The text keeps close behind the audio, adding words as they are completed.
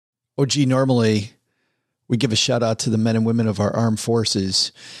OG, normally we give a shout out to the men and women of our armed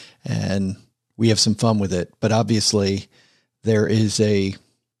forces and we have some fun with it. But obviously there is a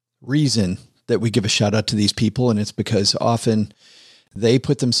reason that we give a shout out to these people. And it's because often they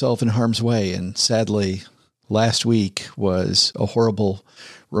put themselves in harm's way. And sadly, last week was a horrible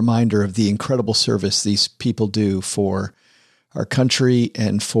reminder of the incredible service these people do for our country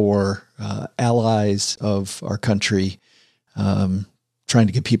and for allies of our country, trying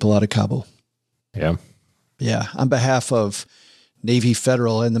to get people out of Kabul. Yeah. Yeah. On behalf of Navy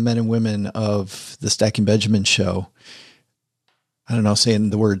Federal and the men and women of the Stacking Benjamin show, I don't know,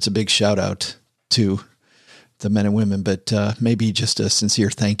 saying the words, a big shout out to the men and women, but maybe just a sincere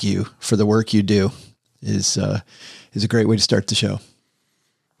thank you for the work you do is a great way to start the show.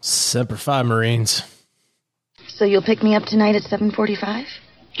 Semper Fi, Marines. So you'll pick me up tonight at 7:45?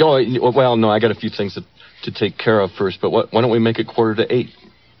 Oh, well, no, I got a few things to take care of first, but why don't we make it 7:45?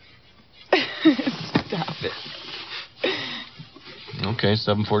 Stop it. Okay,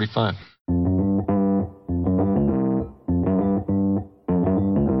 7:45.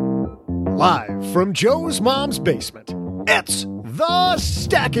 Live from Joe's mom's basement, it's the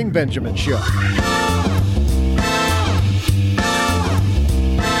Stacking Benjamin Show.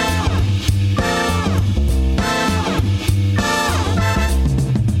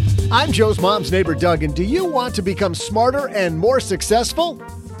 I'm Joe's mom's neighbor, Doug, and do you want to become smarter and more successful?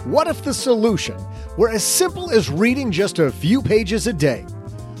 What if the solution were as simple as reading just a few pages a day?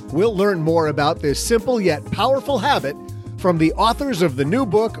 We'll learn more about this simple yet powerful habit from the authors of the new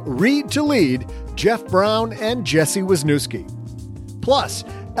book, Read to Lead, Jeff Brown and Jesse Wisnewski. Plus,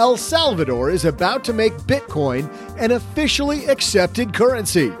 El Salvador is about to make Bitcoin an officially accepted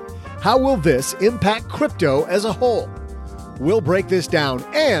currency. How will this impact crypto as a whole? We'll break this down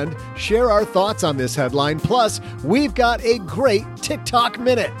and share our thoughts on this headline. Plus, we've got a great TikTok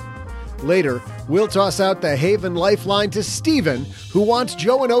minute. Later, we'll toss out the Haven Lifeline to Steven, who wants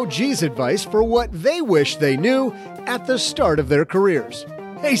Joe and OG's advice for what they wish they knew at the start of their careers.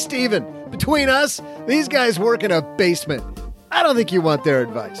 Hey, Steven, between us, these guys work in a basement. I don't think you want their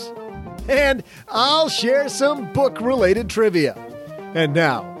advice. And I'll share some book-related trivia. And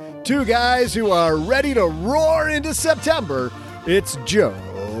now, two guys who are ready to roar into September. It's Joe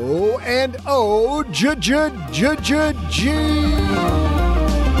and O-G.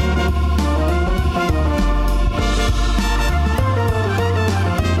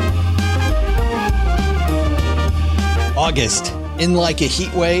 August, in like a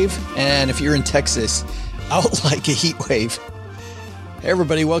heat wave, and if you're in Texas, out like a heat wave. Hey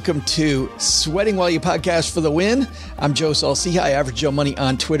everybody, welcome to Sweating While You Podcast for the Win. I'm Joe Salciha, Average Joe Money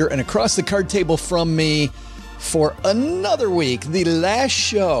on Twitter, and across the card table from me for another week, the last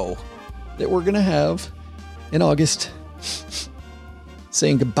show that we're going to have in August.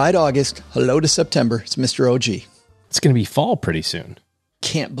 Saying goodbye to August, hello to September. It's Mr. OG. It's going to be fall pretty soon.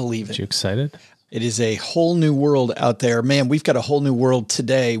 Can't believe it. You excited? It is a whole new world out there. Man, we've got a whole new world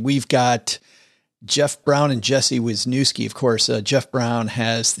today. We've got Jeff Brown and Jesse Wisnewski. Of course, Jeff Brown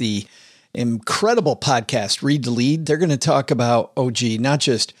has the incredible podcast, Read to Lead. They're going to talk about, OG, not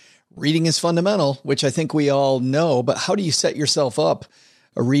just reading is fundamental, which I think we all know, but how do you set yourself up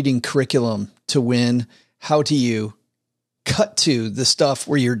a reading curriculum to win? How do you cut to the stuff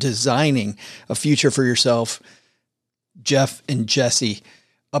where you're designing a future for yourself? Jeff and Jesse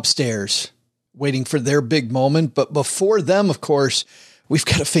upstairs waiting for their big moment. But before them, of course, we've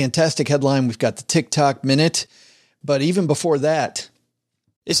got a fantastic headline. We've got the TikTok minute. But even before that,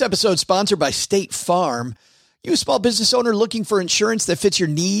 this episode is sponsored by State Farm. You a small business owner looking for insurance that fits your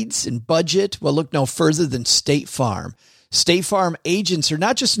needs and budget? Well, look no further than State Farm. State Farm agents are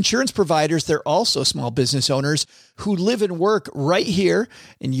not just insurance providers, they're also small business owners who live and work right here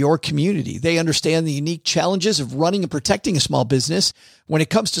in your community. They understand the unique challenges of running and protecting a small business. When it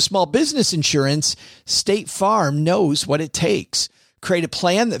comes to small business insurance, State Farm knows what it takes. Create a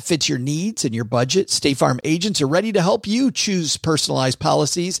plan that fits your needs and your budget. State Farm agents are ready to help you choose personalized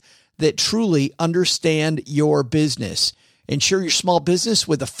policies that truly understand your business. Insure your small business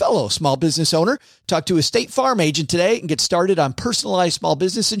with a fellow small business owner. Talk to a State Farm agent today and get started on personalized small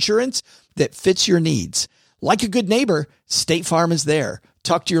business insurance that fits your needs. Like a good neighbor, State Farm is there.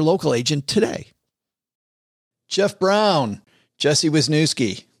 Talk to your local agent today. Jeff Brown, Jesse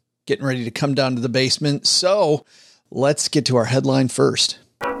Wisnewski, getting ready to come down to the basement. So let's get to our headline first.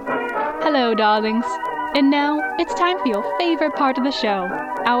 Hello, darlings. And now it's time for your favorite part of the show,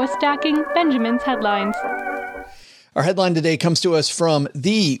 our Stacking Benjamin's headlines. Our headline today comes to us from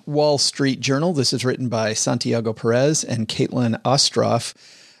the Wall Street Journal. This is written by Santiago Perez and Caitlin Ostroff.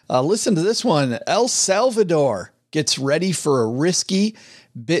 Listen to this one. El Salvador gets ready for a risky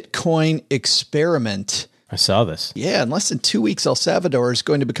Bitcoin experiment. I saw this. Yeah, in less than 2 weeks, El Salvador is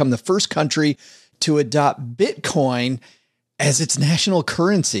going to become the first country to adopt Bitcoin as its national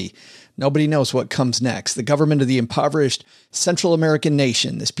currency. Nobody knows what comes next. The government of the impoverished Central American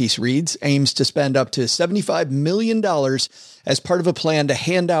nation, this piece reads, aims to spend up to $75 million as part of a plan to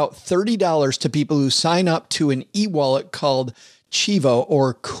hand out $30 to people who sign up to an e-wallet called Chivo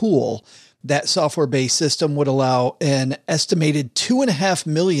or Cool. That software-based system would allow an estimated 2.5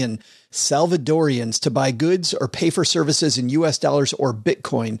 million Salvadorians to buy goods or pay for services in US dollars or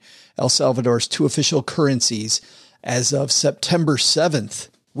Bitcoin, El Salvador's two official currencies, as of September 7th.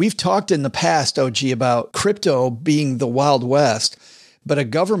 We've talked in the past, OG, about crypto being the Wild West, but a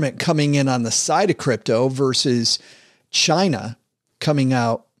government coming in on the side of crypto versus China coming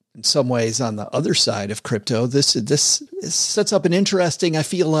out in some ways on the other side of crypto. This sets up an interesting, I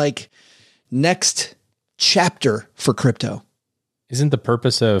feel like, next chapter for crypto. Isn't the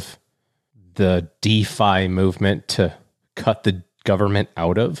purpose of the DeFi movement to cut the government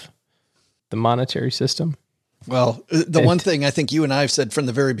out of the monetary system? Well, the one thing I think you and I have said from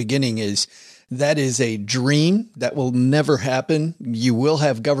the very beginning is that is a dream that will never happen. You will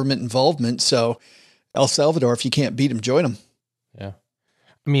have government involvement. So El Salvador, if you can't beat them, join them. Yeah.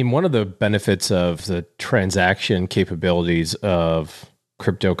 I mean, one of the benefits of the transaction capabilities of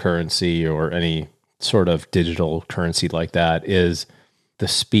cryptocurrency or any sort of digital currency like that is the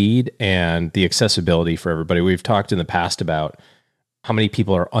speed and the accessibility for everybody. We've talked in the past about how many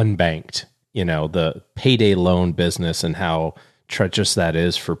people are unbanked, you know, the payday loan business and how treacherous that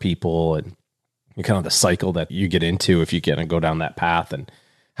is for people and kind of the cycle that you get into if you kind of go down that path and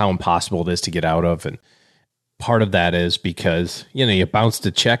how impossible it is to get out of. And part of that is because, you know, you bounced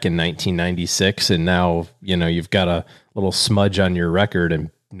a check in 1996 and now, you know, you've got a little smudge on your record and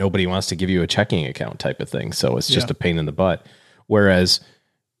nobody wants to give you a checking account type of thing. So it's just a pain in the butt. Whereas,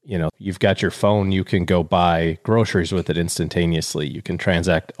 you know, you've got your phone, you can go buy groceries with it instantaneously. You can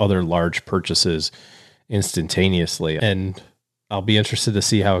transact other large purchases instantaneously. And I'll be interested to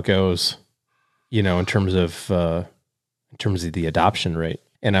see how it goes, you know, in terms of the adoption rate.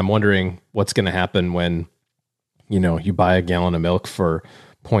 And I'm wondering what's going to happen when, you know, you buy a gallon of milk for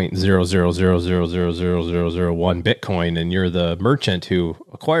 0.000000001 Bitcoin and you're the merchant who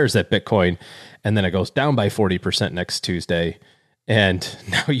acquires that Bitcoin and then it goes down by 40% next Tuesday. And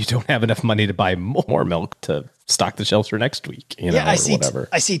now you don't have enough money to buy more milk to stock the shelves for next week, you know, I or see whatever.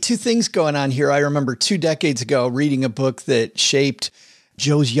 I see two things going on here. I remember 2 decades ago reading a book that shaped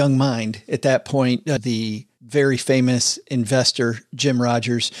Joe's young mind at that point, the very famous investor, Jim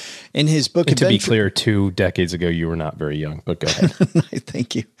Rogers, in his book. And to be clear, 2 decades ago, you were not very young, but go ahead.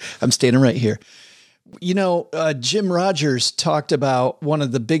 Thank you. I'm standing right here. You know, Jim Rogers talked about one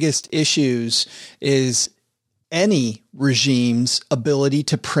of the biggest issues is any regime's ability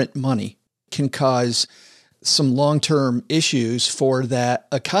to print money can cause some long-term issues for that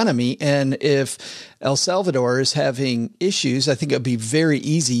economy. And if El Salvador is having issues, I think it would be very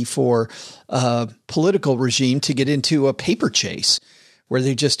easy for a political regime to get into a paper chase where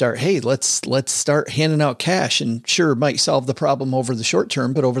they just start, hey, let's start handing out cash. And sure, it might solve the problem over the short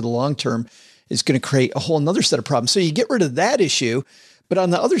term, but over the long term is going to create a whole nother set of problems. So you get rid of that issue. But on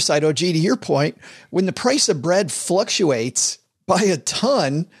the other side, OG, to your point, when the price of bread fluctuates by a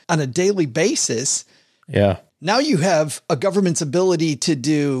ton on a daily basis, now you have a government's ability to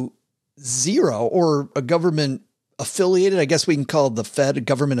do zero, or a government affiliated. I guess we can call the Fed a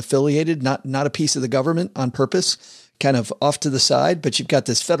government affiliated, not a piece of the government on purpose, kind of off to the side. But you've got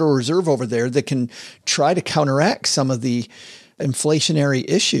this Federal Reserve over there that can try to counteract some of the inflationary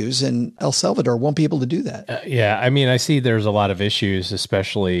issues, and El Salvador won't be able to do that. I mean, I see there's a lot of issues,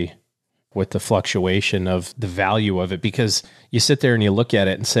 especially with the fluctuation of the value of it, because you sit there and you look at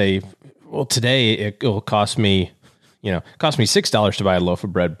it and say, well, today it will cost me, $6 to buy a loaf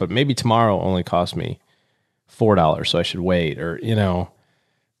of bread, but maybe tomorrow only cost me $4, so I should wait. Or, you know,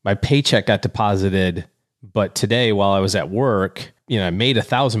 my paycheck got deposited, but today while I was at work, you know, I made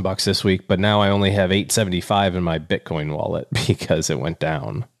 $1,000 this week, but now I only have $875 in my Bitcoin wallet because it went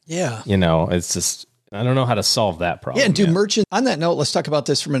down. Yeah. You know, it's just, I don't know how to solve that problem. Yeah. And do merchants, on that note, let's talk about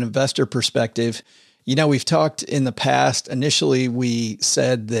this from an investor perspective. You know, we've talked in the past, initially we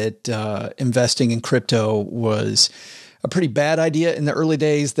said that investing in crypto was a pretty bad idea in the early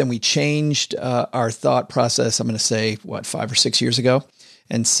days. Then we changed our thought process, I'm going to say, 5 or 6 years ago,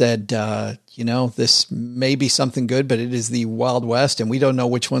 and said, this may be something good, but it is the Wild West and we don't know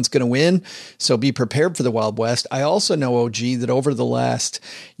which one's going to win. So be prepared for the Wild West. I also know, OG, that over the last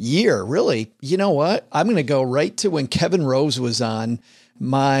year, really, you know what? I'm going to go right to when Kevin Rose was on.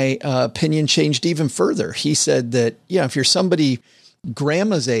 My opinion changed even further. He said that, if you're somebody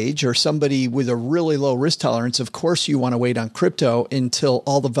grandma's age or somebody with a really low risk tolerance, of course you want to wait on crypto until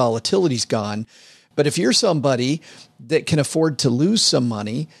all the volatility's gone. But if you're somebody that can afford to lose some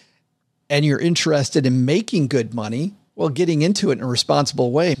money and you're interested in making good money, well, getting into it in a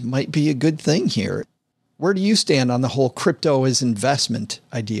responsible way might be a good thing here. Where do you stand on the whole crypto as investment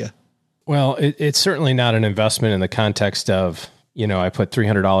idea? Well, it's certainly not an investment in the context of, I put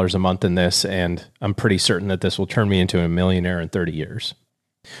 $300 a month in this and I'm pretty certain that this will turn me into a millionaire in 30 years.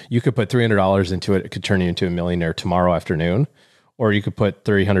 You could put $300 into it. It could turn you into a millionaire tomorrow afternoon, or you could put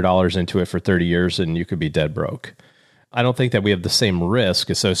 $300 into it for 30 years and you could be dead broke. I don't think that we have the same risk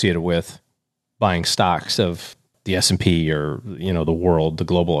associated with buying stocks of the S&P or, the world, the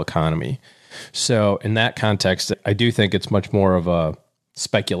global economy. So in that context, I do think it's much more of a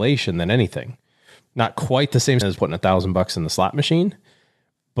speculation than anything. Not quite the same as putting $1,000 in the slot machine,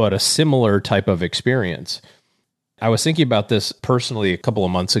 but a similar type of experience. I was thinking about this personally a couple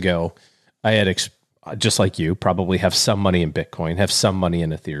of months ago. I had, just like you, probably have some money in Bitcoin, have some money in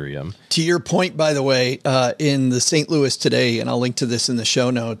Ethereum. To your point, by the way, in the St. Louis Today, and I'll link to this in the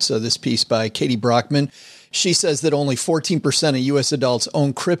show notes, this piece by Katie Brockman, she says that only 14% of U.S. adults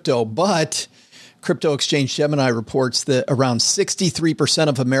own crypto, but Crypto Exchange Gemini reports that around 63%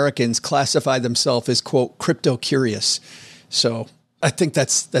 of Americans classify themselves as, quote, crypto curious. So I think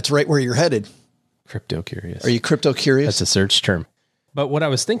that's right where you're headed. Crypto curious. Are you crypto curious? That's a search term. But what I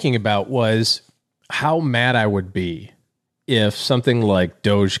was thinking about was how mad I would be if something like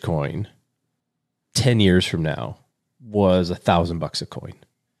Dogecoin 10 years from now was $1,000 a coin,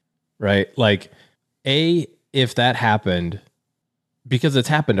 right? Like, if that happened, because it's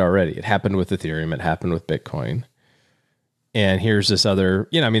happened already. It happened with Ethereum. It happened with Bitcoin. And here's this other,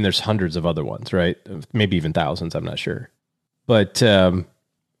 there's hundreds of other ones, right? Maybe even thousands. I'm not sure. But how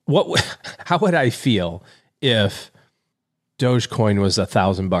would I feel if Dogecoin was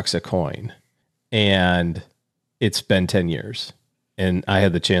 $1,000 a coin and it's been 10 years and I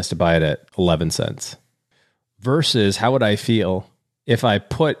had the chance to buy it at 11 cents versus how would I feel if I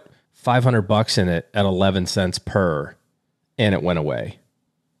put $500 in it at 11 cents per and it went away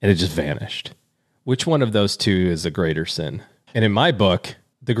and it just vanished? Which one of those two is the greater sin? And in my book,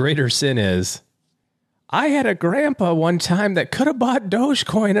 the greater sin is, I had a grandpa one time that could have bought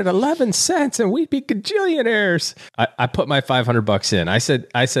Dogecoin at 11 cents and we'd be gajillionaires. I put my $500 in. I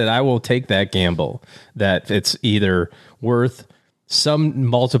said, I will take that gamble that it's either worth some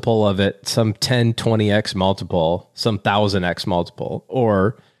multiple of it, some 10, 20x multiple, some 1000x multiple,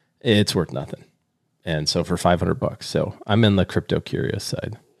 or it's worth nothing. And so for $500. So I'm in the crypto curious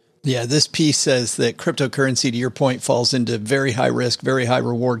side. Yeah, this piece says that cryptocurrency, to your point, falls into very high risk, very high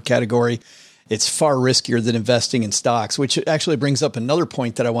reward category. It's far riskier than investing in stocks, which actually brings up another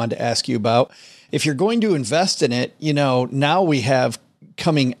point that I wanted to ask you about. If you're going to invest in it, now we have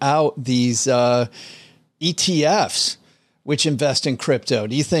coming out these ETFs, which invest in crypto.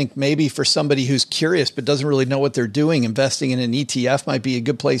 Do you think maybe for somebody who's curious but doesn't really know what they're doing, investing in an ETF might be a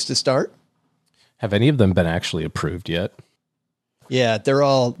good place to start? Have any of them been actually approved yet? Yeah, they're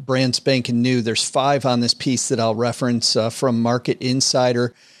all brand spanking new. There's 5 on this piece that I'll reference from Market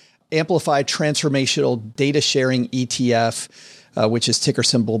Insider. Amplified Transformational Data Sharing ETF, which is ticker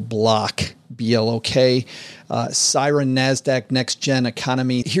symbol BLOK, BLOK. Siren NASDAQ Next Gen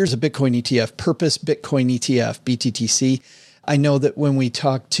Economy. Here's a Bitcoin ETF, Purpose Bitcoin ETF, BTTC. I know that when we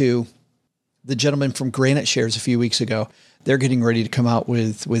talked to the gentleman from Granite Shares a few weeks ago, they're getting ready to come out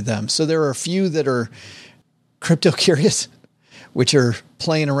with them. So there are a few that are crypto curious, which are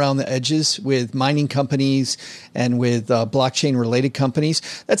playing around the edges with mining companies and with blockchain related companies.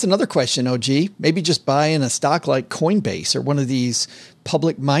 That's another question, OG. Maybe just buying a stock like Coinbase or one of these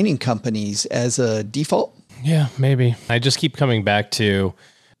public mining companies as a default. Yeah, maybe. I just keep coming back to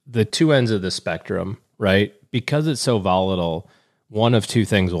the two ends of the spectrum, right? Because it's so volatile, one of two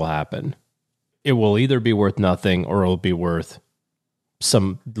things will happen. It will either be worth nothing or it'll be worth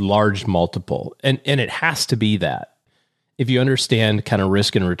some large multiple. And it has to be that. If you understand kind of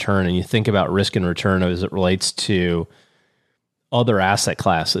risk and return and you think about risk and return as it relates to other asset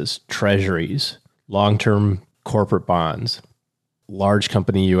classes, treasuries, long-term corporate bonds, large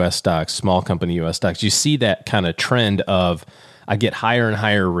company U.S. stocks, small company U.S. stocks, you see that kind of trend of I get higher and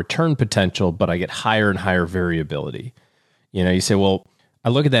higher return potential, but I get higher and higher variability. You say, well, I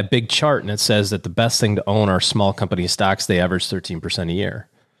look at that big chart and it says that the best thing to own are small company stocks. They average 13% a year.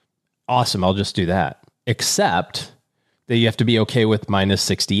 Awesome. I'll just do that. Except that you have to be okay with minus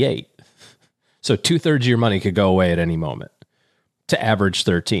 68. So 2/3 of your money could go away at any moment to average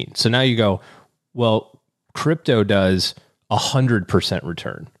 13. So now you go, well, crypto does 100%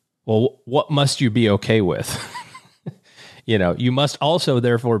 return. Well, what must you be okay with? You must also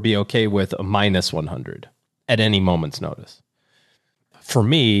therefore be okay with a minus 100 at any moment's notice. For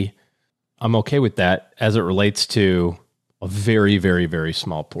me, I'm okay with that as it relates to a very, very, very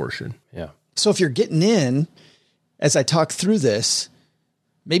small portion. Yeah. So if you're getting in, as I talk through this,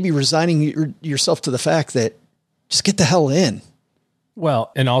 maybe resigning yourself to the fact that just get the hell in.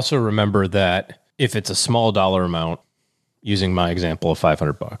 Well, and also remember that if it's a small dollar amount, using my example of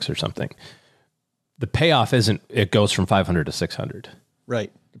 $500 or something, the payoff it goes from 500 to 600.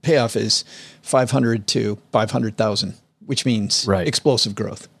 Right. The payoff is 500 to 500,000, which means explosive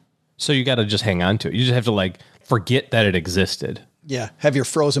growth. So you got to just hang on to it. You just have to forget that it existed. Yeah. Have your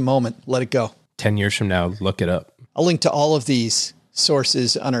frozen moment. Let it go. 10 years from now, look it up. I'll link to all of these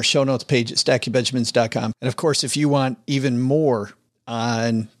sources on our show notes page at stackingbenjamins.com. And of course, if you want even more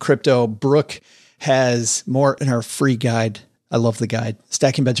on crypto, Brooke has more in our free guide. I love the guide.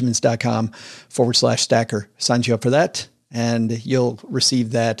 stackingbenjamins.com/stacker. Signs you up for that. And you'll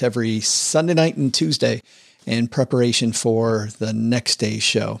receive that every Sunday night and Tuesday in preparation for the next day's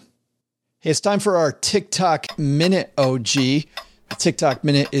show. Hey, it's time for our TikTok Minute, OG. The TikTok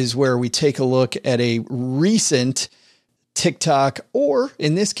Minute is where we take a look at a recent TikTok, or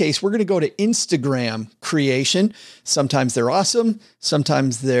in this case, we're going to go to Instagram creation. Sometimes they're awesome.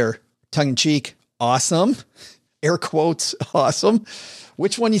 Sometimes they're tongue-in-cheek awesome. Air quotes awesome.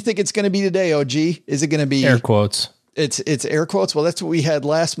 Which one you think it's going to be today, OG? Is it going to be air quotes? It's air quotes. Well, that's what we had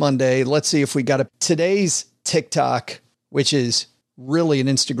last Monday. Let's see if we got today's TikTok, which is really an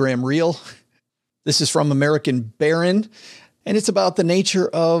Instagram reel. This is from American Baron, and it's about the nature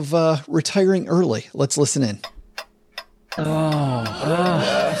of retiring early. Let's listen in.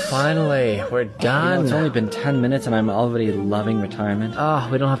 Finally, we're done. It's only been 10 minutes and I'm already loving retirement.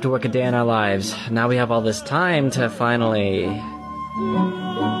 We don't have to work a day in our lives. Now we have all this time to finally,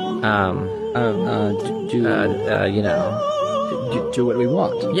 do what we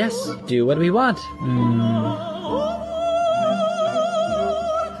want. Yes, do what we want.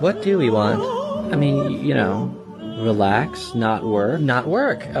 What do we want? I mean, relax, not work. Not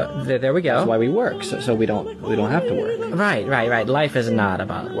work. There we go. That's why we work, so we don't have to work. Right. Life is not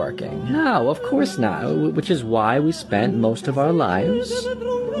about working. No, of course not. Which is why we spent most of our lives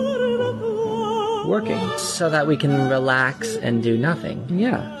working, so that we can relax and do nothing.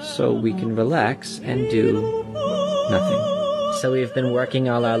 Yeah, so we can relax and do nothing. So we've been working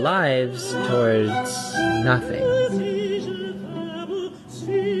all our lives towards nothing.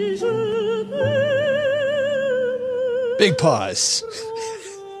 Big pause.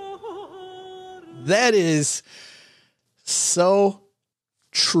 That is so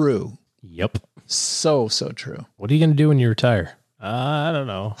true. Yep. So true. What are you going to do when you retire? I don't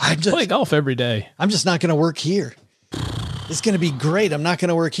know. I play golf every day. I'm just not going to work here. It's going to be great. I'm not going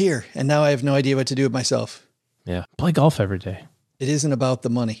to work here. And now I have no idea what to do with myself. Yeah. Play golf every day. It isn't about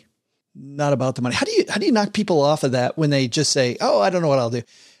the money. Not about the money. How do you knock people off of that when they just say, oh, I don't know what I'll do.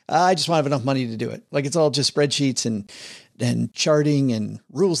 I just want to have enough money to do it. Like it's all just spreadsheets and charting and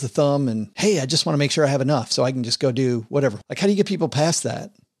rules of thumb. And hey, I just want to make sure I have enough so I can just go do whatever. Like, how do you get people past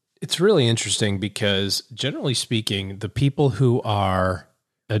that? It's really interesting because generally speaking, the people who are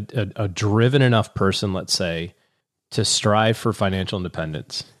a driven enough person, let's say, to strive for financial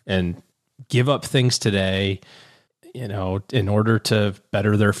independence and give up things today, in order to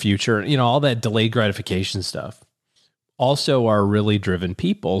better their future, all that delayed gratification stuff, also are really driven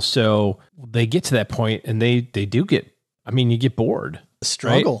people. So they get to that point and they do get, you get bored.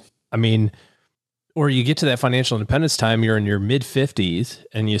 Struggle. Right? Or you get to that financial independence time, you're in your mid 50s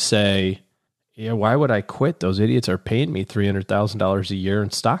and you say, yeah, why would I quit? Those idiots are paying me $300,000 a year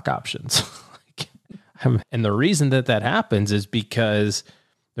in stock options. And the reason that happens is because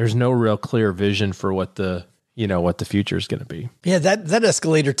there's no real clear vision for what the future is going to be. Yeah, that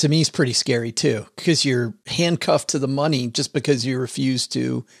escalator to me is pretty scary too, because you're handcuffed to the money just because you refuse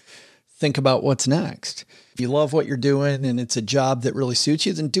to think about what's next. If you love what you're doing and it's a job that really suits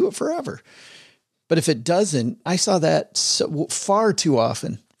you, then do it forever. But if it doesn't, I saw that far too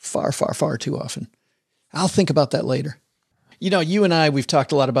often, far too often. I'll think about that later. You and I, we've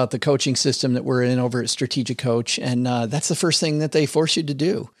talked a lot about the coaching system that we're in over at Strategic Coach. And that's the first thing that they force you to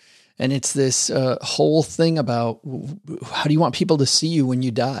do. And it's this whole thing about how do you want people to see you when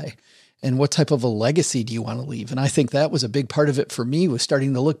you die? And what type of a legacy do you want to leave? And I think that was a big part of it for me, was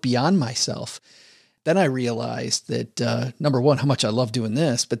starting to look beyond myself. Then I realized that, number one, how much I love doing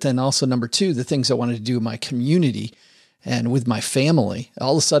this, but then also number two, the things I wanted to do in my community and with my family.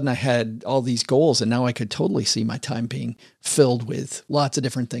 All of a sudden I had all these goals and now I could totally see my time being filled with lots of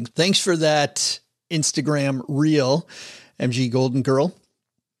different things. Thanks for that Instagram reel, MG Golden Girl.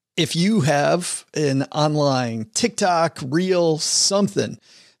 If you have an online TikTok, reel, something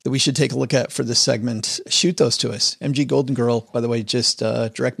that we should take a look at for this segment, shoot those to us. MG Golden Girl, by the way, just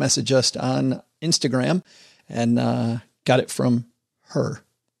direct message us on Instagram and got it from her.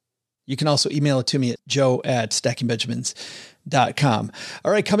 You can also email it to me at joe@stackingbenjamins.com.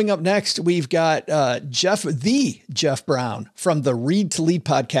 All right, coming up next, we've got Jeff Brown from the Read to Lead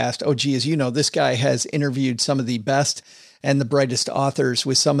podcast. Oh, gee, as you know, this guy has interviewed some of the best and the brightest authors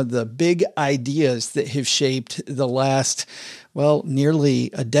with some of the big ideas that have shaped the last, well,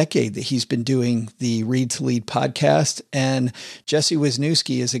 nearly a decade that he's been doing the Read to Lead podcast. And Jesse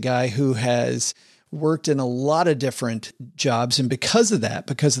Wisnewski is a guy who has worked in a lot of different jobs. And because of that,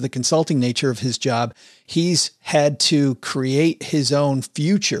 because of the consulting nature of his job, he's had to create his own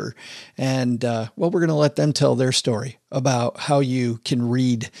future. And, we're going to let them tell their story about how you can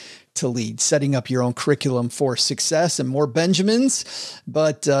read to lead, setting up your own curriculum for success and more Benjamins.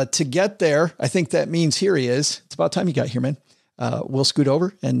 But to get there, I think that means here he is. It's about time you got here, man. We'll scoot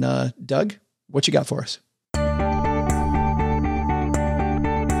over. And Doug, what you got for us?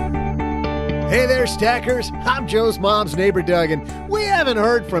 Hey there, Stackers. I'm Joe's mom's neighbor, Doug, and we haven't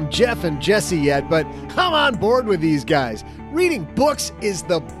heard from Jeff and Jesse yet, but I'm on board with these guys. Reading books is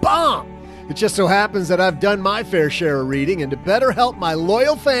the bomb. It just so happens that I've done my fair share of reading, and to better help my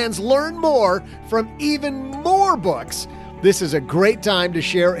loyal fans learn more from even more books, this is a great time to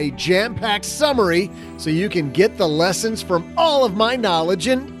share a jam-packed summary so you can get the lessons from all of my knowledge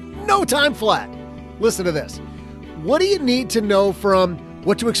in no time flat. Listen to this. What do you need to know from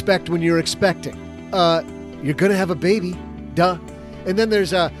what to expect when you're expecting? You're going to have a baby. Duh. And then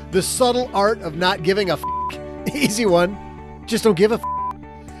there's the subtle art of not giving a f***. Easy one. Just don't give a f***.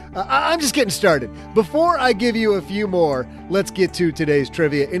 I'm just getting started. Before I give you a few more, let's get to today's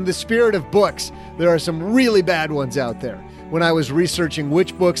trivia. In the spirit of books, there are some really bad ones out there. When I was researching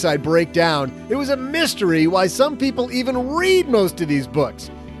which books I'd break down, it was a mystery why some people even read most of these books.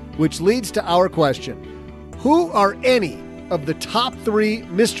 Which leads to our question. Who are any of the top 3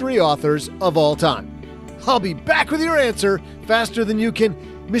 mystery authors of all time? I'll be back with your answer faster than you can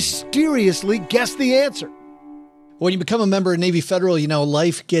mysteriously guess the answer. When you become a member of Navy Federal, you know,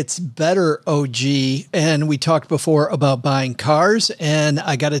 life gets better, OG. And we talked before about buying cars. And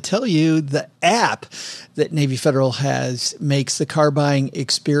I got to tell you, the app that Navy Federal has makes the car buying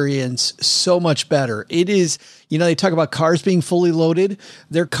experience so much better. It is, you know, they talk about cars being fully loaded.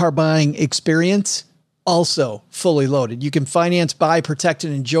 Their car buying experience also fully loaded. You can finance, buy, protect,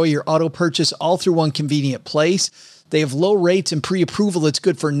 and enjoy your auto purchase all through one convenient place. They have low rates and pre-approval that's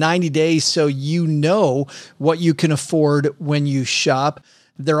good for 90 days, so you know what you can afford when you shop.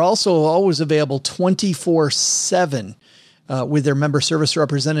 They're also always available 24/7 with their member service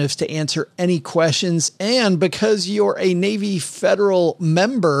representatives to answer any questions. And because you're a Navy Federal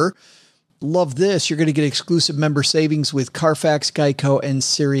member, love this, you're going to get exclusive member savings with Carfax, Geico, and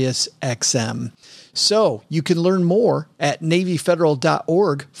SiriusXM. So you can learn more at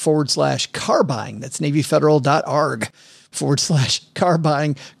NavyFederal.org/car buying. That's NavyFederal.org/car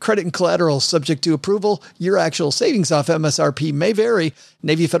buying. Credit and collateral subject to approval. Your actual savings off MSRP may vary.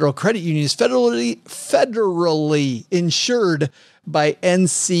 Navy Federal Credit Union is federally insured by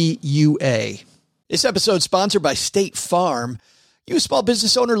NCUA. This episode sponsored by State Farm. You a small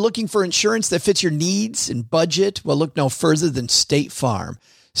business owner looking for insurance that fits your needs and budget? Well, look no further than State Farm.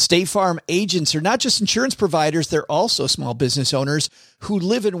 State Farm agents are not just insurance providers, they're also small business owners who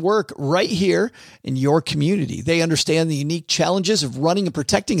live and work right here in your community. They understand the unique challenges of running and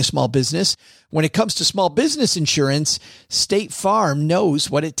protecting a small business. When it comes to small business insurance, State Farm knows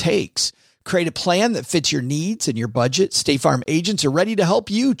what it takes. Create a plan that fits your needs and your budget. State Farm agents are ready to help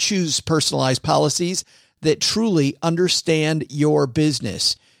you choose personalized policies that truly understand your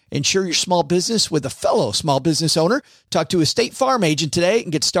business. Insure your small business with a fellow small business owner. Talk to a State Farm agent today and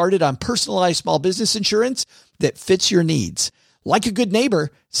get started on personalized small business insurance that fits your needs. Like a good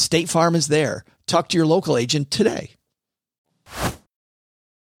neighbor, State Farm is there. Talk to your local agent today.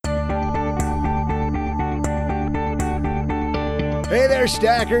 Hey there,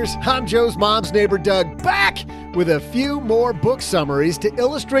 Stackers. I'm Joe's mom's neighbor, Doug, back with a few more book summaries to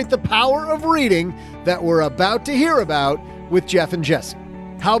illustrate the power of reading that we're about to hear about with Jeff and Jesse.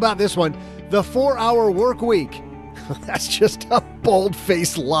 How about this one? The 4-Hour Work Week. That's just a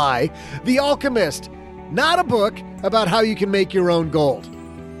bold-faced lie. The Alchemist. Not a book about how you can make your own gold.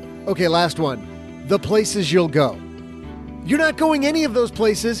 Okay, last one. The Places You'll Go. You're not going any of those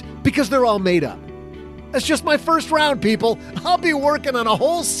places because they're all made up. That's just my first round, people. I'll be working on a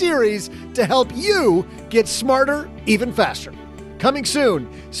whole series to help you get smarter even faster. Coming soon.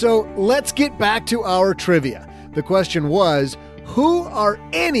 So let's get back to our trivia. The question was, Who are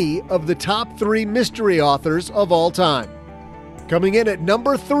any of the top 3 mystery authors of all time? Coming in at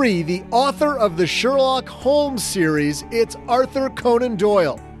number 3, the author of the Sherlock Holmes series, it's Arthur Conan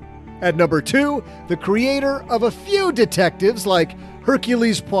Doyle. At number 2, the creator of a few detectives like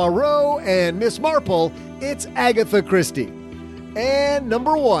Hercule Poirot and Miss Marple, it's Agatha Christie. And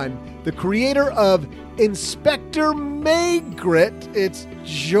number 1, the creator of Inspector Maigret, it's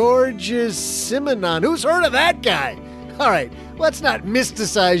Georges Simenon. Who's heard of that guy? All right, let's not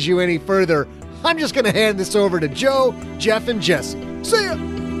mysticize you any further. I'm just going to hand this over to Joe, Jeff, and Jesse. See ya!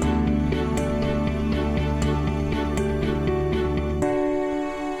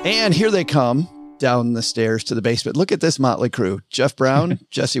 And here they come down the stairs to the basement. Look at this motley crew. Jeff Brown,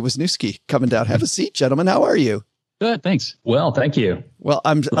 Jesse Wisnewski coming down. Have a seat, gentlemen. How are you? Good, thanks. Well, thank you. Well,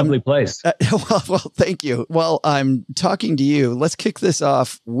 Lovely place. Well, thank you. Well, I'm talking to you. Let's kick this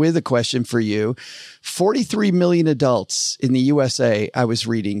off with a question for you. 43 million adults in the USA, I was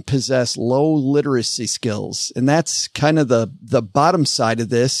reading, possess low literacy skills. And that's kind of the bottom side of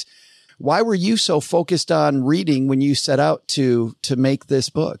this. Why were you so focused on reading when you set out to make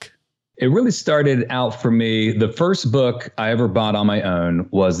this book? It really started out for me. The first book I ever bought on my own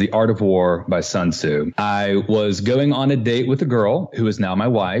was The Art of War by Sun Tzu. I was going on a date with a girl who is now my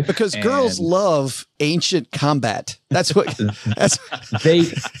wife. Because girls love ancient combat. That's what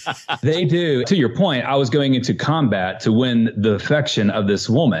they do. To your point, I was going into combat to win the affection of this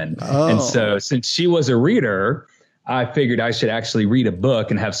woman. Oh. And so since she was a reader, I figured I should actually read a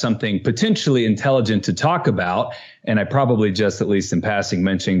book and have something potentially intelligent to talk about. And I probably just, at least in passing,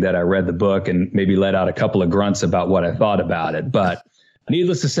 mentioned that I read the book and maybe let out a couple of grunts about what I thought about it. But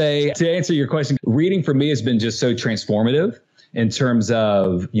needless to say, to answer your question, reading for me has been just so transformative in terms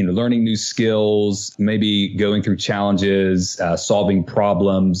of, learning new skills, maybe going through challenges, solving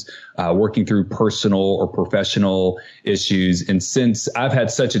problems, working through personal or professional issues. And since I've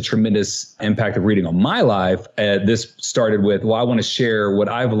had such a tremendous impact of reading on my life, this started with, I want to share what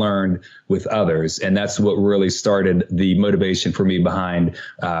I've learned with others. And that's what really started the motivation for me behind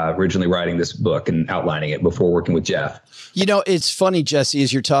originally writing this book and outlining it before working with Jeff. It's funny, Jesse,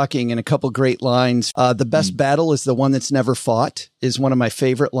 as you're talking, in a couple great lines. The best battle is the one that's never fought is one of my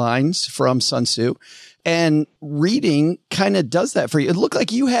favorite lines from Sun Tzu. And reading kind of does that for you. It looked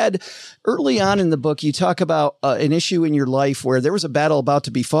like you had early on in the book, you talk about an issue in your life where there was a battle about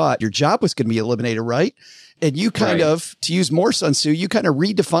to be fought. Your job was going to be eliminated, right? And you kind of, to use more Sun Tzu, you kind of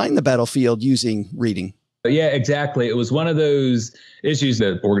redefined the battlefield using reading. Yeah, exactly. It was one of those issues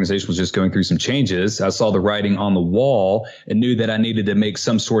that the organization was just going through some changes. I saw the writing on the wall and knew that I needed to make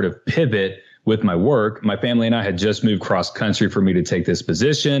some sort of pivot with my work. My family and I had just moved cross country for me to take this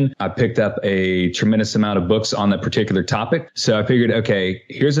position. I picked up a tremendous amount of books on that particular topic. So I figured, okay,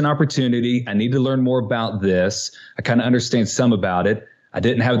 here's an opportunity. I need to learn more about this. I kind of understand some about it. I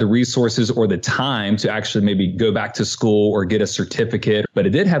didn't have the resources or the time to actually maybe go back to school or get a certificate, but I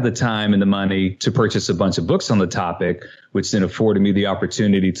did have the time and the money to purchase a bunch of books on the topic, which then afforded me the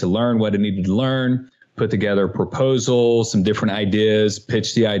opportunity to learn what I needed to learn, put together a proposal, some different ideas,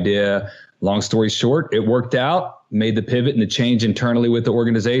 pitch the idea. Long story short, it worked out, made the pivot and the change internally with the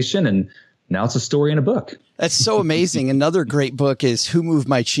organization, and now it's a story in a book. That's so amazing. Another great book is Who Moved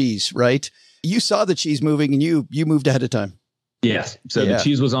My Cheese, right? You saw the cheese moving and you moved ahead of time. Yes. So the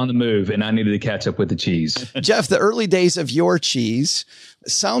cheese was on the move and I needed to catch up with the cheese. Jeff, the early days of your cheese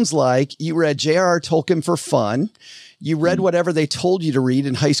sounds like you read J.R.R. Tolkien for fun. You read whatever they told you to read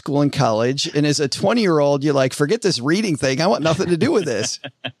in high school and college. And as a 20-year-old, you're like, forget this reading thing. I want nothing to do with this.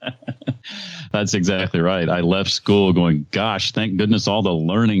 That's exactly right. I left school going, gosh, thank goodness all the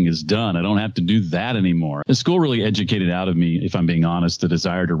learning is done. I don't have to do that anymore. The school really educated out of me, if I'm being honest, the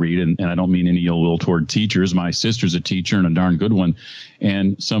desire to read. And I don't mean any ill will toward teachers. My sister's a teacher and a darn good one.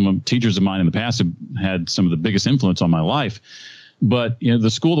 And some teachers of mine in the past have had some of the biggest influence on my life. But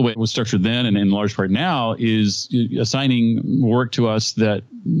the school, the way it was structured then and in large part now, is assigning work to us that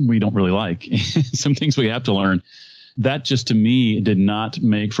we don't really like. Some things we have to learn. That just, to me, did not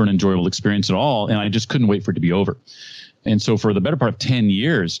make for an enjoyable experience at all. And I just couldn't wait for it to be over. And so for the better part of 10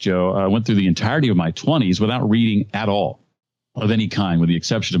 years, Joe, I went through the entirety of my 20s without reading at all of any kind, with the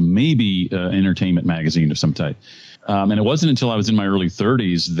exception of maybe an entertainment magazine of some type. And it wasn't until I was in my early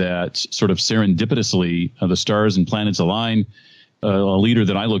 30s that sort of serendipitously the stars and planets aligned. A leader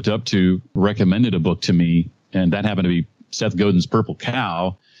that I looked up to recommended a book to me, and that happened to be Seth Godin's Purple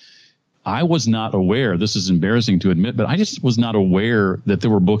Cow. I was not aware, this is embarrassing to admit, but I just was not aware that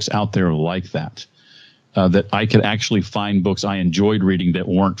there were books out there like that, that I could actually find books I enjoyed reading that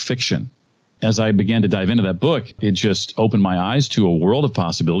weren't fiction. as I began to dive into that book, it just opened my eyes to a world of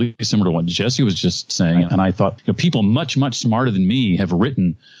possibilities, similar to what Jesse was just saying. And I thought, people much, much smarter than me have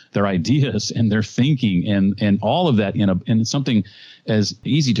written their ideas and their thinking and all of that in something as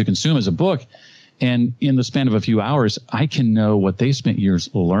easy to consume as a book. And in the span of a few hours, I can know what they spent years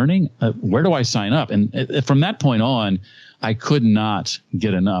learning. Where do I sign up? And from that point on, I could not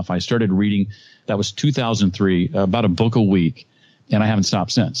get enough. I started reading. That was 2003, about a book a week. And I haven't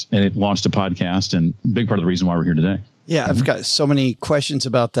stopped since. And it launched a podcast, and a big part of the reason why we're here today. Yeah, I've got so many questions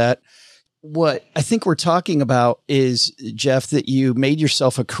about that. What I think we're talking about is, Jeff, that you made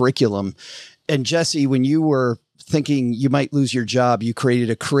yourself a curriculum. And Jesse, when you were thinking you might lose your job, you created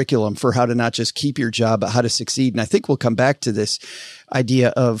a curriculum for how to not just keep your job, but how to succeed. And I think we'll come back to this idea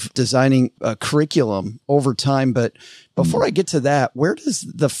of designing a curriculum over time. But before I get to that, where does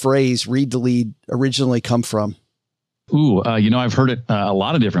the phrase read to lead originally come from? I've heard it a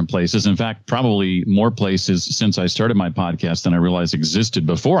lot of different places. In fact, probably more places since I started my podcast than I realized existed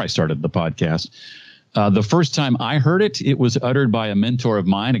before I started the podcast. The first time I heard it, it was uttered by a mentor of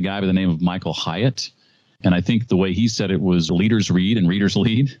mine, a guy by the name of Michael Hyatt. And I think the way he said it was leaders read and readers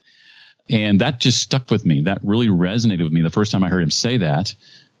lead. And that just stuck with me. That really resonated with me the first time I heard him say that.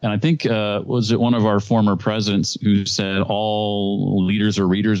 And I think, was it one of our former presidents who said all leaders are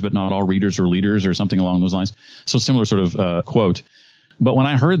readers, but not all readers are leaders, or something along those lines? So similar sort of quote. But when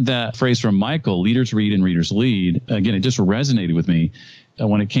I heard that phrase from Michael, leaders read and readers lead, again, it just resonated with me.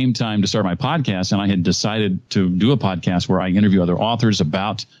 When it came time to start my podcast, and I had decided to do a podcast where I interview other authors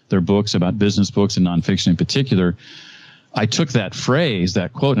about their books, about business books and nonfiction in particular, I took that phrase,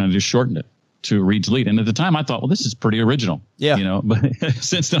 that quote, and I just shortened it to read to lead. And at the time I thought, well, this is pretty original. Yeah. But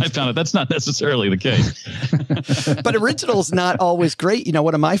since then I found out that's not necessarily the case. But original is not always great. Another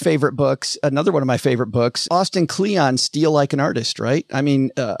one of my favorite books, Austin Kleon, Steal Like an Artist, right? I mean,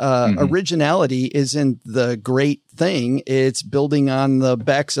 originality isn't the great thing. It's building on the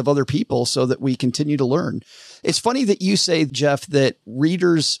backs of other people so that we continue to learn. It's funny that you say, Jeff, that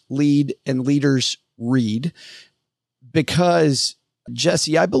readers lead and leaders read, because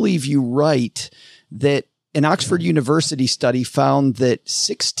Jesse, I believe you write that an Oxford University study found that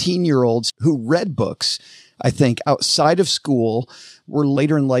 16-year-olds who read books, I think, outside of school were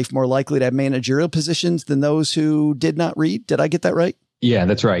later in life more likely to have managerial positions than those who did not read. Did I get that right? Yeah,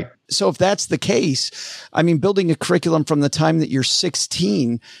 that's right. So if that's the case, I mean, building a curriculum from the time that you're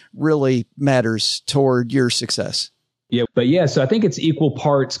 16 really matters toward your success. Yeah, but so I think it's equal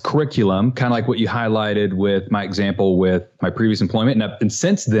parts curriculum, kind of like what you highlighted with my example with my previous employment. And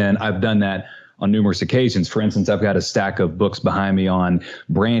since then, I've done that on numerous occasions. For instance, I've got a stack of books behind me on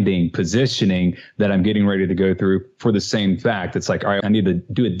branding, positioning that I'm getting ready to go through for the same fact. It's like, all right, I need to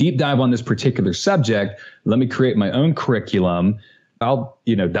do a deep dive on this particular subject. Let me create my own curriculum. I'll,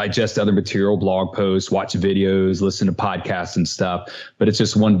 digest other material, blog posts, watch videos, listen to podcasts and stuff. But it's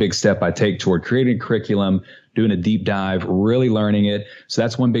just one big step I take toward creating a curriculum, doing a deep dive, really learning it. So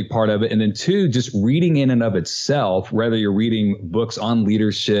that's one big part of it. And then two, just reading in and of itself, whether you're reading books on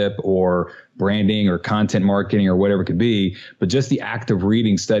leadership or branding or content marketing or whatever it could be, but just the act of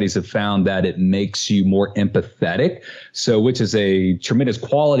reading, studies have found that it makes you more empathetic. So, which is a tremendous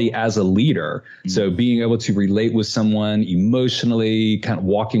quality as a leader. Mm-hmm. So being able to relate with someone emotionally, kind of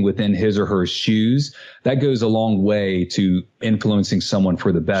walking within his or her shoes, that goes a long way to influencing someone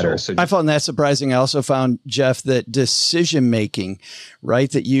for the better. Sure. So I found that surprising. I also found, Jeff, that decision-making, right?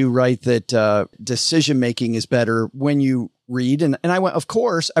 That you write that decision-making is better when you read. And I went, of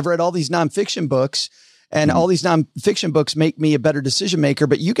course, I've read all these nonfiction books, and all these nonfiction books make me a better decision maker.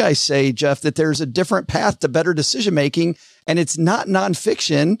 But you guys say, Jeff, that there's a different path to better decision making, and it's not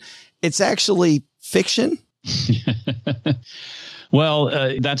nonfiction. It's actually fiction. Well,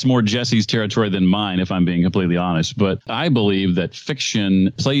 that's more Jesse's territory than mine, if I'm being completely honest. But I believe that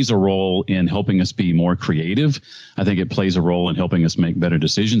fiction plays a role in helping us be more creative. I think it plays a role in helping us make better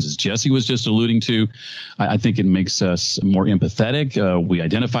decisions, as Jesse was just alluding to. I think it makes us more empathetic. We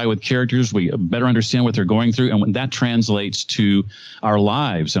identify with characters. We better understand what they're going through. And when that translates to our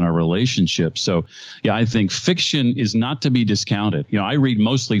lives and our relationships. So, yeah, I think fiction is not to be discounted. I read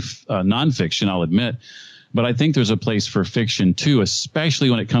mostly nonfiction, I'll admit. But I think there's a place for fiction, too, especially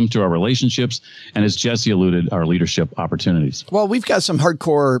when it comes to our relationships. And as Jesse alluded, our leadership opportunities. Well, we've got some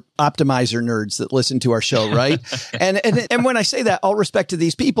hardcore optimizer nerds that listen to our show, right? and when I say that, all respect to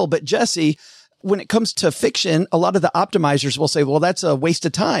these people. But Jesse, when it comes to fiction, a lot of the optimizers will say, well, that's a waste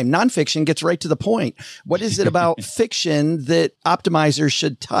of time. Nonfiction gets right to the point. What is it about fiction that optimizers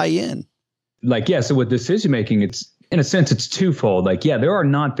should tie in? So with decision making, it's in a sense, it's twofold. Like, yeah, there are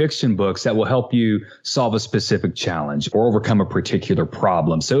nonfiction books that will help you solve a specific challenge or overcome a particular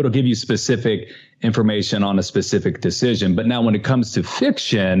problem. So it'll give you specific information on a specific decision. But now when it comes to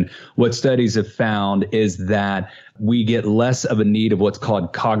fiction, what studies have found is that we get less of a need of what's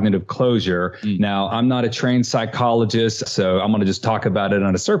called cognitive closure. Now, I'm not a trained psychologist, so I'm going to just talk about it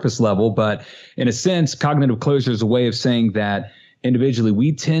on a surface level. But in a sense, cognitive closure is a way of saying that individually,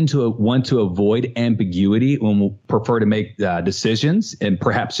 we tend to want to avoid ambiguity when we prefer to make decisions, and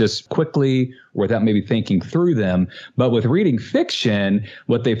perhaps just quickly without maybe thinking through them. But with reading fiction,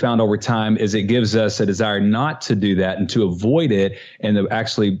 what they found over time is it gives us a desire not to do that and to avoid it, and to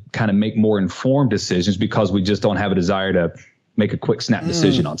actually kind of make more informed decisions because we just don't have a desire to make a quick snap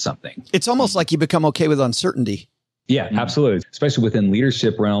decision on something. It's almost like you become okay with uncertainty. Yeah, absolutely. Especially within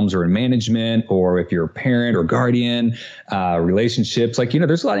leadership realms or in management, or if you're a parent or guardian, relationships, like,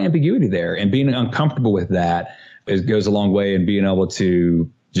 there's a lot of ambiguity there, and being uncomfortable with that goes a long way in being able to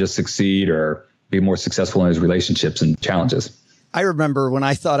just succeed or be more successful in his relationships and challenges. I remember when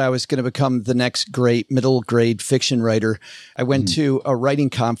I thought I was going to become the next great middle grade fiction writer, I went to a writing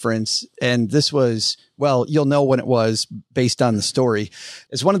conference, and this was, well, you'll know when it was based on the story.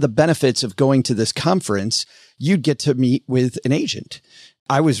 As one of the benefits of going to this conference, you'd get to meet with an agent.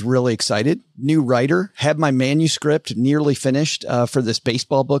 I was really excited. New writer, had my manuscript nearly finished for this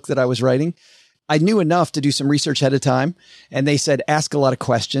baseball book that I was writing. I knew enough to do some research ahead of time. And they said, ask a lot of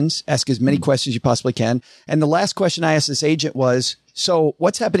questions, ask as many questions you possibly can. And the last question I asked this agent was, so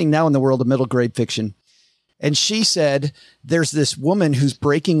what's happening now in the world of middle grade fiction? And she said, there's this woman who's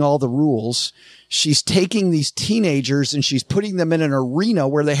breaking all the rules. She's taking these teenagers and she's putting them in an arena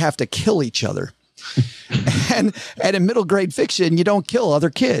where they have to kill each other. and in middle grade fiction, you don't kill other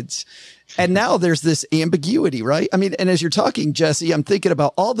kids. And now there's this ambiguity, right? I mean, and as you're talking, Jesse, I'm thinking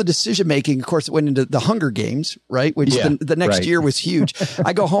about all the decision making. Of course, it went into the Hunger Games, right? Which the next year was huge.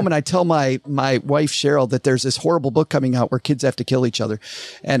 I go home and I tell my wife, Cheryl, that there's this horrible book coming out where kids have to kill each other.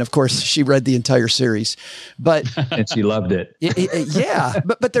 And of course, she read the entire series, and she loved it. Yeah.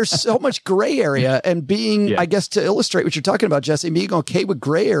 But there's so much gray area, and being, I guess, to illustrate what you're talking about, Jesse, being okay with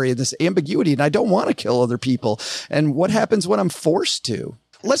gray area, this ambiguity, and I don't want to kill other people. And what happens when I'm forced to?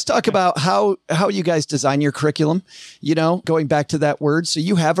 Let's talk about how you guys design your curriculum, going back to that word. So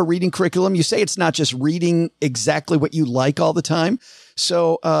you have a reading curriculum. You say it's not just reading exactly what you like all the time.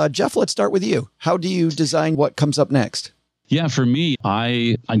 So, Jeff, let's start with you. How do you design what comes up next? Yeah, for me,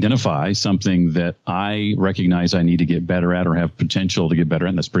 I identify something that I recognize I need to get better at or have potential to get better at.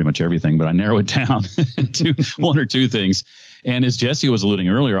 And that's pretty much everything, but I narrow it down to one or two things. And as Jesse was alluding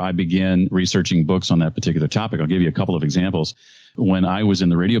earlier, I began researching books on that particular topic. I'll give you a couple of examples. When I was in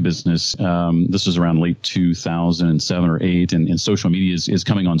the radio business, this was around late 2007 or 8, and social media is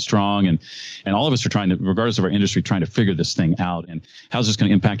coming on strong. And all of us are trying to, regardless of our industry, trying to figure this thing out. And how's this going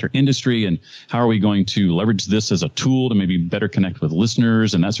to impact our industry? And how are we going to leverage this as a tool to maybe better connect with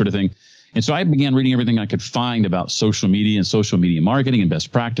listeners and that sort of thing? And so I began reading everything I could find about social media and social media marketing and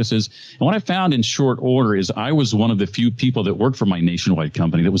best practices. And what I found in short order is I was one of the few people that worked for my nationwide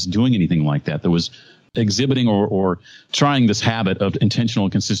company that was doing anything like that was exhibiting or trying this habit of intentional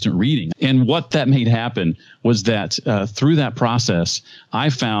and consistent reading. And what that made happen was that through that process, I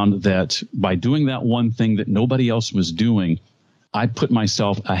found that by doing that one thing that nobody else was doing, I put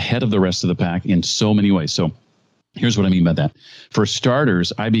myself ahead of the rest of the pack in so many ways. So here's what I mean by that. For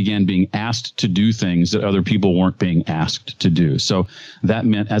starters, I began being asked to do things that other people weren't being asked to do. So that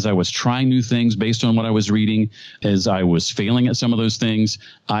meant as I was trying new things based on what I was reading, as I was failing at some of those things,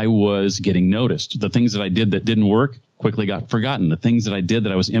 I was getting noticed. The things that I did that didn't work quickly got forgotten. The things that I did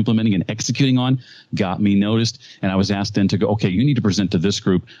that I was implementing and executing on got me noticed. And I was asked then to go, okay, you need to present to this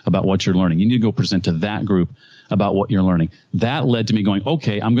group about what you're learning. You need to go present to that group about what you're learning. That led to me going,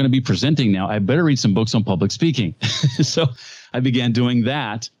 okay, I'm going to be presenting now. I better read some books on public speaking. So I began doing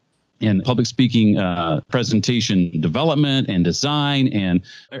that in public speaking, presentation development and design and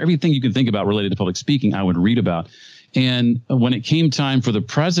everything you can think about related to public speaking, I would read about. And when it came time for the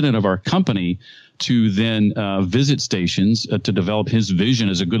president of our company to then visit stations to develop his vision,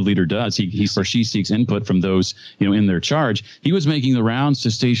 as a good leader does, he or she seeks input from those in their charge. He was making the rounds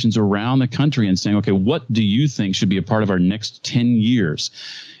to stations around the country and saying, okay, what do you think should be a part of our next 10 years?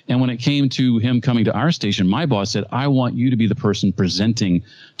 And when it came to him coming to our station, my boss said, I want you to be the person presenting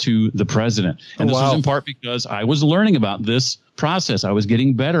to the president. And this was in part because I was learning about this process. I was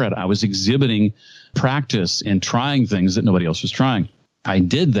getting better at it. I was exhibiting practice and trying things that nobody else was trying. I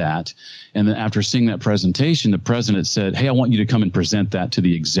did that. And then after seeing that presentation, the president said, hey, I want you to come and present that to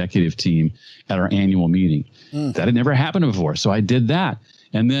the executive team at our annual meeting. That had never happened before. So I did that.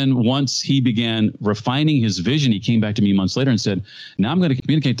 And then once he began refining his vision, he came back to me months later and said, now I'm going to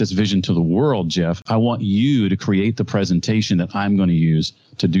communicate this vision to the world, Jeff. I want you to create the presentation that I'm going to use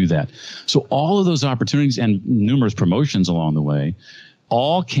to do that. So all of those opportunities and numerous promotions along the way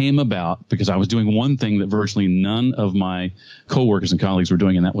all came about because I was doing one thing that virtually none of my coworkers and colleagues were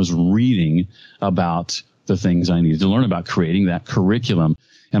doing, and that was reading about the things I needed to learn about, creating that curriculum.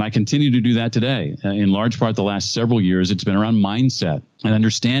 And I continue to do that today. In large part, the last several years, it's been around mindset and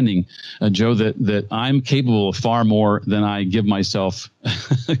understanding, Joe, that I'm capable of far more than I give myself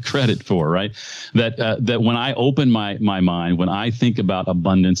credit for, right? That when I open my mind, when I think about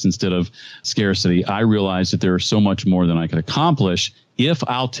abundance instead of scarcity, I realize that there is so much more than I could accomplish if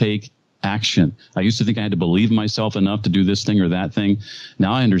I'll take action. I used to think I had to believe in myself enough to do this thing or that thing.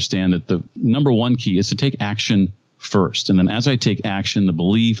 Now I understand that the number one key is to take action first. And then as I take action, the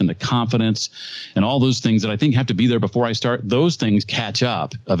belief and the confidence and all those things that I think have to be there before I start, those things catch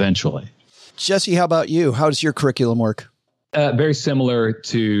up eventually. Jesse, how about you? How does your curriculum work? Very similar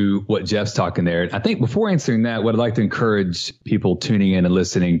to what Jeff's talking there. I think before answering that, what I'd like to encourage people tuning in and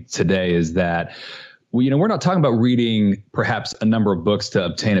listening today is that we're not talking about reading perhaps a number of books to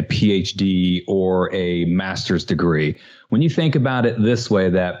obtain a PhD or a master's degree. When you think about it this way,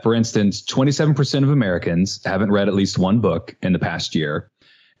 that, for instance, 27% of Americans haven't read at least one book in the past year.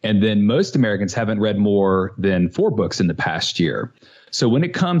 And then most Americans haven't read more than 4 books in the past year. So when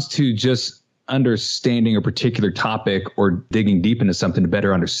it comes to just understanding a particular topic or digging deep into something to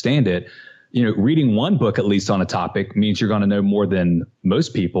better understand it, reading one book at least on a topic means you're going to know more than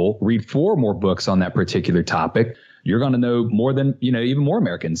most people. Read 4 more books on that particular topic, you're going to know more than, even more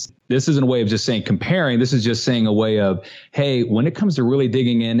Americans. This isn't a way of just saying comparing. This is just saying a way of, hey, when it comes to really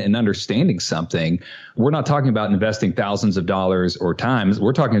digging in and understanding something, we're not talking about investing thousands of dollars or times.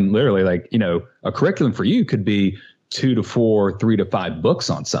 We're talking literally like, a curriculum for you could be 2 to 4, 3 to 5 books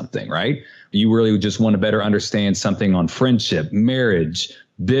on something, right? You really just want to better understand something on friendship, marriage,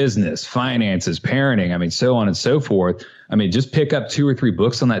 business, finances, parenting, so on and so forth. Just pick up 2 or 3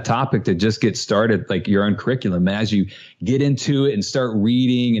 books on that topic to just get started, like your own curriculum. As you get into it and start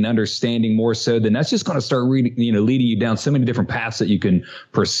reading and understanding more so, then that's just going to start leading you down so many different paths that you can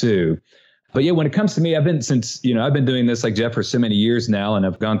pursue. But yeah, when it comes to me, I've been doing this like Jeff for so many years now, and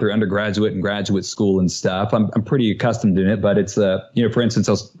I've gone through undergraduate and graduate school and stuff. I'm pretty accustomed to it, but it's, for instance,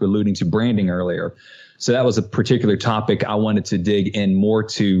 I was alluding to branding earlier. So that was a particular topic I wanted to dig in more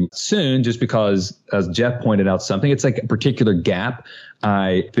to soon, just because, as Jeff pointed out something, it's like a particular gap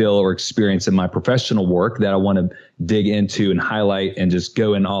I feel or experience in my professional work that I want to dig into and highlight and just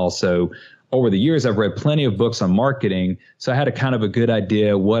go in all. So over the years, I've read plenty of books on marketing. So I had a kind of a good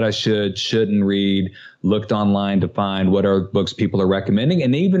idea what I shouldn't read, looked online to find what are books people are recommending,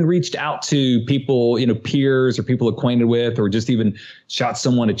 and even reached out to people, peers or people acquainted with, or just even shot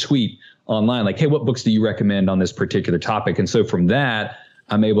someone a tweet online, like, hey, what books do you recommend on this particular topic? And so from that,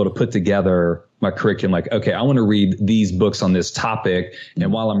 I'm able to put together my curriculum, like, okay, I want to read these books on this topic.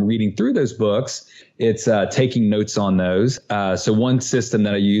 And while I'm reading through those books, it's taking notes on those. So one system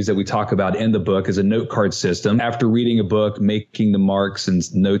that I use that we talk about in the book is a note card system. After reading a book, making the marks and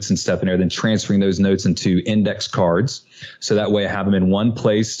notes and stuff in there, then transferring those notes into index cards. So that way I have them in one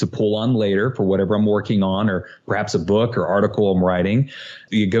place to pull on later for whatever I'm working on, or perhaps a book or article I'm writing.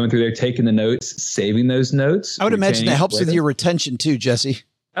 You're going through there, taking the notes, saving those notes. I would imagine that helps with your retention too, Jesse.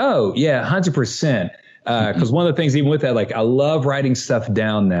 Oh, yeah, 100%. Because one of the things, even with that, like, I love writing stuff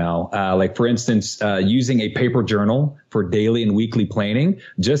down now. Like, for instance, using a paper journal for daily and weekly planning,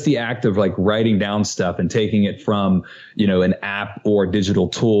 just the act of like writing down stuff and taking it from, an app or a digital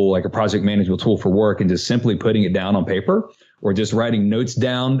tool, like a project management tool for work, and just simply putting it down on paper, or just writing notes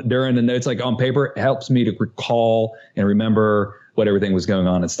down during the notes, like on paper, helps me to recall and remember what everything was going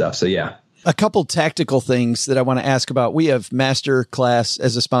on and stuff. So, yeah. A couple tactical things that I want to ask about. We have Masterclass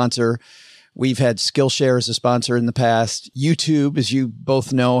as a sponsor. We've had Skillshare as a sponsor in the past. YouTube, as you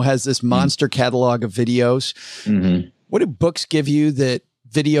both know, has this monster catalog of videos. Mm-hmm. What do books give you that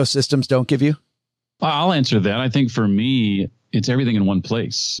video systems don't give you? I'll answer that. I think for me, it's everything in one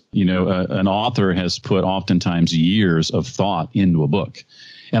place. An author has put oftentimes years of thought into a book,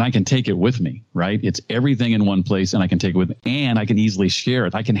 and I can take it with me, right? It's everything in one place, and I can take it with me, and I can easily share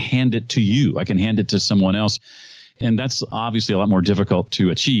it. I can hand it to you. I can hand it to someone else. And that's obviously a lot more difficult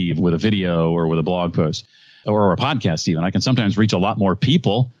to achieve with a video or with a blog post or a podcast even. I can sometimes reach a lot more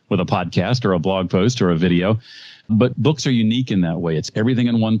people with a podcast or a blog post or a video. But books are unique in that way. It's everything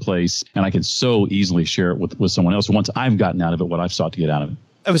in one place, and I can so easily share it with someone else once I've gotten out of it what I've sought to get out of it.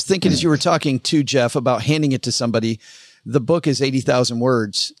 I was thinking as you were talking to Jeff about handing it to somebody, the book is 80,000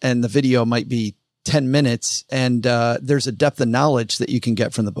 words and the video might be 10 minutes, and there's a depth of knowledge that you can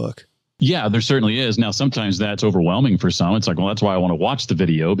get from the book. Yeah, there certainly is. Now, sometimes that's overwhelming for some. It's like, well, that's why I want to watch the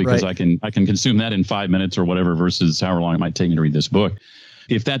video, because I can consume that in 5 minutes or whatever versus however long it might take me to read this book.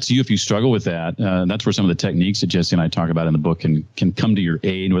 If that's you, if you struggle with that, that's where some of the techniques that Jesse and I talk about in the book can come to your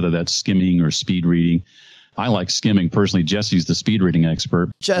aid, whether that's skimming or speed reading. I like skimming personally. Jesse's the speed reading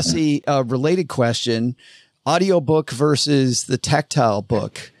expert. Jesse, a related question, audiobook versus the tactile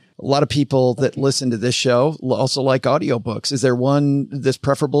book. A lot of people that listen to this show also like audiobooks. Is there one that's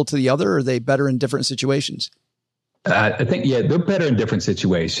preferable to the other, or are they better in different situations? I think, they're better in different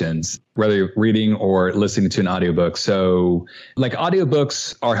situations, whether you're reading or listening to an audiobook. So like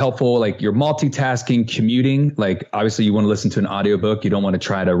audiobooks are helpful, like you're multitasking, commuting. Like obviously you want to listen to an audiobook. You don't want to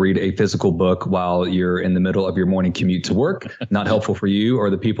try to read a physical book while you're in the middle of your morning commute to work. Not helpful for you or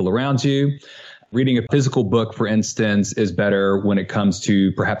the people around you. Reading a physical book, for instance, is better when it comes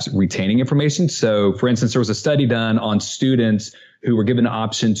to perhaps retaining information. So, for instance, there was a study done on students who were given the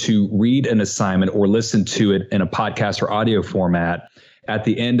option to read an assignment or listen to it in a podcast or audio format. At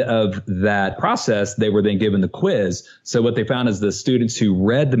the end of that process, they were then given the quiz. So what they found is the students who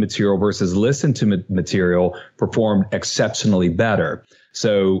read the material versus listened to material performed exceptionally better.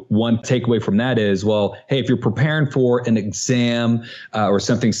 So one takeaway from that is, well, hey, if you're preparing for an exam or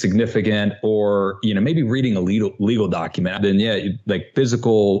something significant, or, maybe reading a legal document, then like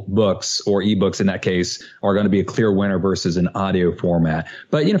physical books or ebooks in that case are going to be a clear winner versus an audio format.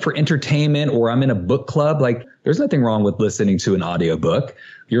 But, for entertainment, or I'm in a book club, like there's nothing wrong with listening to an audio book.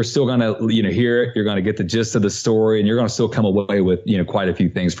 You're still going to, hear it. You're going to get the gist of the story, and you're going to still come away with, quite a few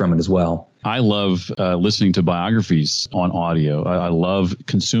things from it as well. I love listening to biographies on audio. I love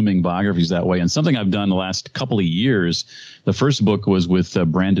consuming biographies that way. And something I've done the last couple of years, the first book was with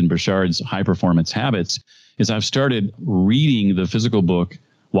Brandon Burchard's High Performance Habits, is I've started reading the physical book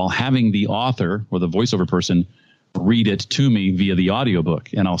while having the author or the voiceover person read it to me via the audiobook,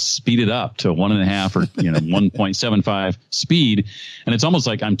 and I'll speed it up to 1.5 or 1.75 speed. And it's almost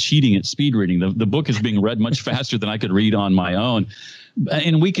like I'm cheating at speed reading. The book is being read much faster than I could read on my own.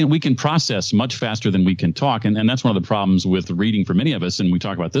 And we can process much faster than we can talk. And that's one of the problems with reading for many of us. And we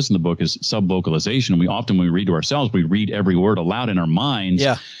talk about this in the book, is subvocalization. We often, when we read to ourselves, we read every word aloud in our minds.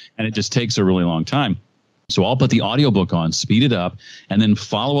 Yeah. And it just takes a really long time. So I'll put the audiobook on, speed it up, and then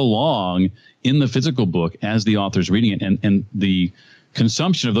follow along in the physical book as the author's reading it. And the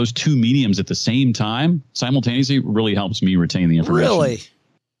consumption of those two mediums at the same time, simultaneously, really helps me retain the information. Really?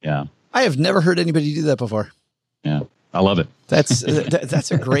 Yeah. I have never heard anybody do that before. Yeah. I love it.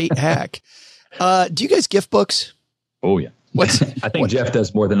 That's a great hack. Do you guys gift books? Oh, yeah. I think Jeff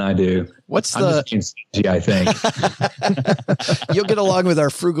does more than I do. What's I'm the? Just being stingy, I think. You'll get along with our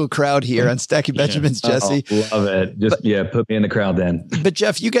frugal crowd here on Stacking Benjamins, Jesse. Love it. Just put me in the crowd then. But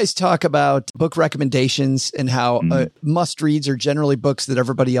Jeff, you guys talk about book recommendations and how must reads are generally books that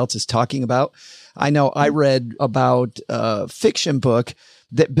everybody else is talking about. I know I read about a fiction book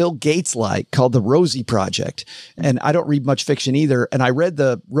that Bill Gates liked called The Rosie Project. And I don't read much fiction either. And I read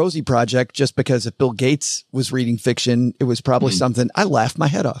The Rosie Project just because if Bill Gates was reading fiction, it was probably something I laughed my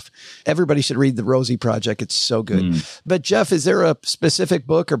head off. Everybody should read The Rosie Project. It's so good. But Jeff, is there a specific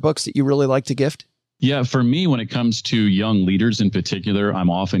book or books that you really like to gift? Yeah, for me, when it comes to young leaders in particular, I'm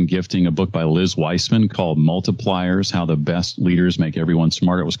often gifting a book by Liz Weissman called Multipliers, How the Best Leaders Make Everyone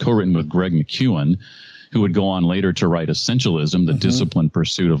Smarter. It was co-written with Greg McKeown, who would go on later to write Essentialism, The Disciplined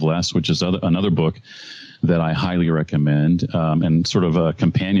Pursuit of Less, which is another book that I highly recommend. And sort of a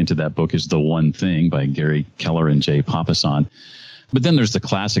companion to that book is The One Thing by Gary Keller and Jay Papasan. But then there's the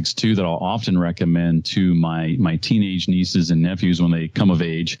classics, too, that I'll often recommend to my teenage nieces and nephews when they come of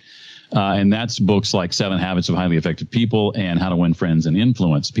age. And that's books like 7 Habits of Highly Effective People and How to Win Friends and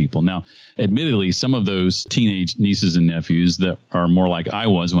Influence People. Now, admittedly, some of those teenage nieces and nephews that are more like I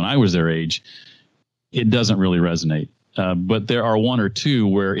was when I was their age, it doesn't really resonate. But there are one or two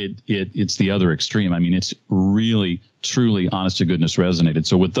where it's the other extreme. I mean, it's really, truly, honest to goodness resonated.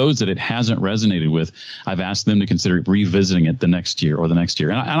 So with those that it hasn't resonated with, I've asked them to consider revisiting it the next year or the next year.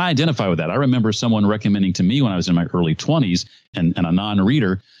 And I identify with that. I remember someone recommending to me when I was in my early 20s and a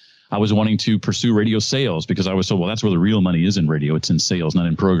non-reader, I was wanting to pursue radio sales because I was told, well, that's where the real money is in radio. It's in sales, not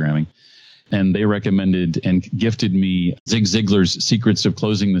in programming. And they recommended and gifted me Zig Ziglar's Secrets of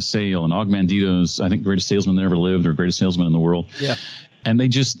Closing the Sale and Og Mandito's, I think, Greatest Salesman That Ever Lived or Greatest Salesman in the World. Yeah. And they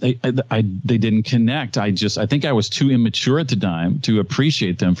didn't connect. I think I was too immature at the time to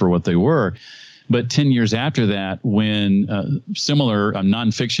appreciate them for what they were. But 10 years after that, when similar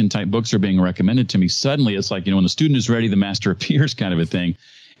nonfiction type books are being recommended to me, suddenly it's like, when the student is ready, the master appears kind of a thing.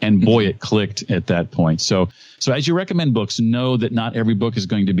 And boy, it clicked at that point. So as you recommend books, know that not every book is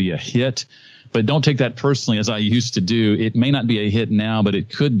going to be a hit, but don't take that personally, as I used to do. It may not be a hit now, but it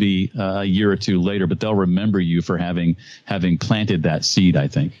could be a year or two later, but they'll remember you for having planted that seed, I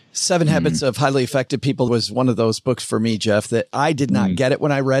think. 7 Habits of Highly Effective People was one of those books for me, Jeff, that I did not get it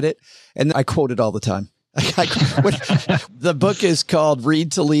when I read it. And I quote it all the time. The book is called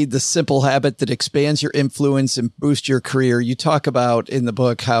Read to Lead, the Simple Habit that expands your influence and boosts your career. You talk about in the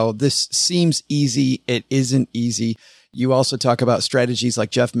book how this seems easy. It isn't easy. You also talk about strategies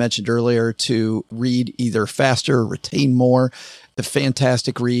like Jeff mentioned earlier to read either faster or retain more. The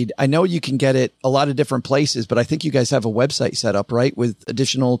fantastic read. I know you can get it a lot of different places, but I think you guys have a website set up, right, with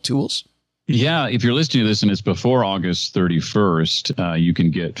additional tools? Yeah, if you're listening to this and it's before August 31st, you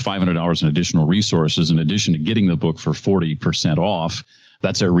can get $500 in additional resources in addition to getting the book for 40% off.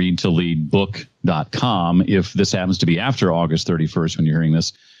 That's at readtoleadbook.com. If this happens to be after August 31st when you're hearing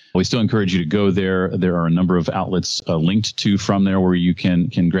this, we still encourage you to go there. There are a number of outlets linked to from there where you can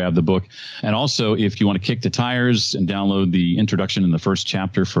grab the book. And also, if you want to kick the tires and download the introduction in the first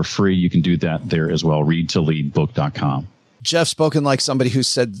chapter for free, you can do that there as well, readtoleadbook.com. Jeff spoken like somebody who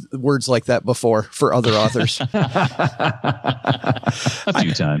said words like that before for other authors. A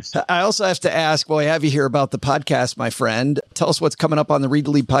few times. I also have to ask, while I have you here, about the podcast, my friend. Tell us what's coming up on the Read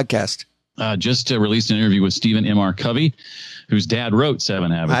to Lead podcast. Just released an interview with Stephen M.R. Covey, whose dad wrote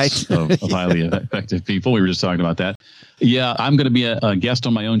 7 Habits of Highly Effective People. We were just talking about that. Yeah, I'm going to be a guest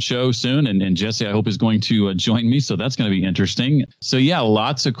on my own show soon, and Jesse, I hope, is going to join me, so that's going to be interesting. So yeah,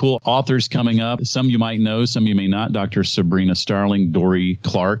 lots of cool authors coming up. Some you might know, some you may not. Dr. Sabrina Starling, Dory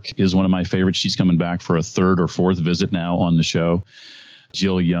Clark is one of my favorites. She's coming back for a 3rd or 4th visit now on the show.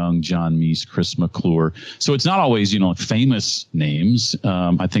 Jill Young, John Meese, Chris McClure. So it's not always, famous names.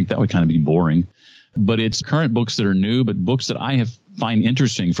 I think that would kind of be boring. But it's current books that are new, but books that I find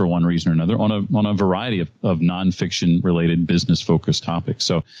interesting for one reason or another on a variety of nonfiction related business focused topics.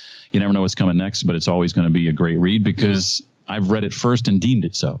 So you never know what's coming next, but it's always going to be a great read because I've read it first and deemed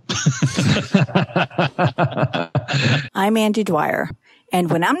it so. I'm Andy Dwyer,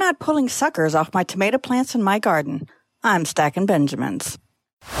 and when I'm not pulling suckers off my tomato plants in my garden, I'm stacking Benjamins.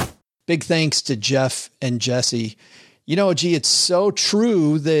 Big thanks to Jeff and Jesse. It's so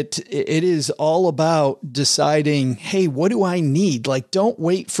true that it is all about deciding, hey, what do I need? Like, don't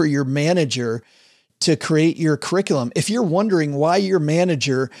wait for your manager to create your curriculum. If you're wondering why your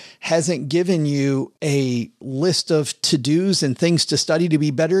manager hasn't given you a list of to-dos and things to study to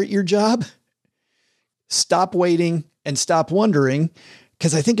be better at your job, stop waiting and stop wondering,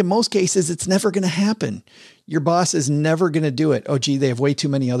 because I think in most cases, it's never going to happen. Your boss is never going to do it. Oh, gee, they have way too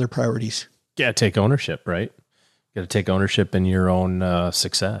many other priorities. Yeah, take ownership, right? You got to take ownership in your own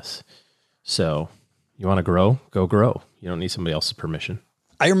success. So you want to grow, go grow. You don't need somebody else's permission.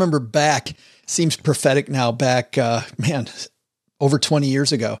 I remember back, seems prophetic now, over 20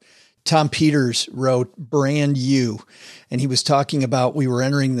 years ago, Tom Peters wrote Brand You, and he was talking about we were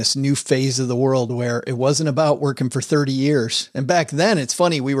entering this new phase of the world where it wasn't about working for 30 years. And back then, it's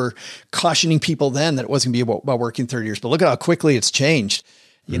funny, we were cautioning people then that it wasn't going to be about working 30 years, but look at how quickly it's changed.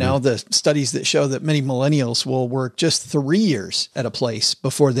 The studies that show that many millennials will work just 3 years at a place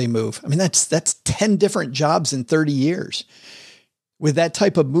before they move. I mean, that's 10 different jobs in 30 years. With that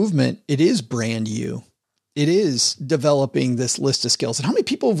type of movement, it is brand you. It is developing this list of skills. And how many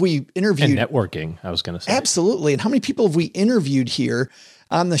people have we interviewed? And networking, I was going to say. Absolutely. And how many people have we interviewed here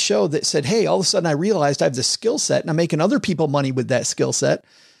on the show that said, hey, all of a sudden I realized I have this skill set and I'm making other people money with that skill set.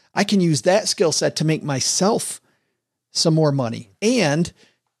 I can use that skill set to make myself some more money. And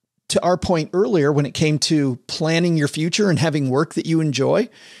to our point earlier, when it came to planning your future and having work that you enjoy,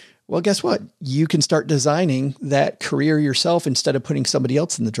 well, guess what? You can start designing that career yourself instead of putting somebody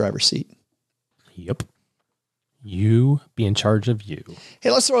else in the driver's seat. Yep. You be in charge of you.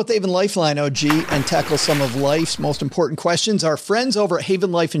 Hey, let's throw out the Haven Lifeline, OG, and tackle some of life's most important questions. Our friends over at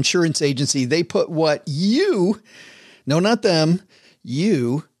Haven Life Insurance Agency, they put what you, no, not them,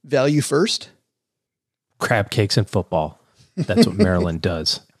 you value first. Crab cakes and football. That's what Maryland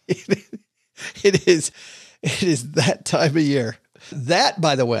does. It is that time of year. That,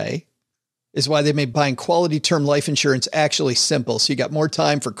 by the way, is why they made buying quality term life insurance actually simple. So you got more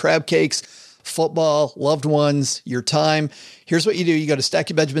time for crab cakes, football, loved ones, your time. Here's what you do. You go to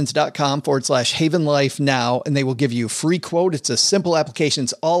stackingbenjamins.com/Haven Life now, and they will give you a free quote. It's a simple application.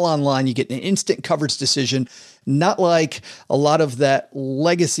 It's all online. You get an instant coverage decision, not like a lot of that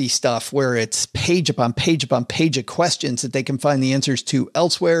legacy stuff where it's page upon page upon page of questions that they can find the answers to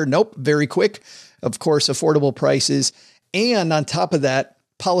elsewhere. Nope. Very quick. Of course, affordable prices. And on top of that,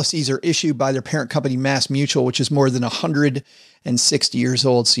 policies are issued by their parent company, Mass Mutual, which is more than 160 years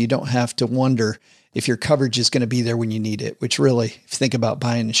old. So you don't have to wonder if your coverage is going to be there when you need it, which really, if you think about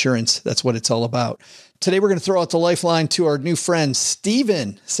buying insurance, that's what it's all about. Today, we're going to throw out the lifeline to our new friend,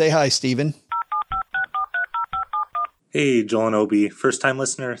 Steven. Say hi, Steven. Hey, Joel and Obi. First-time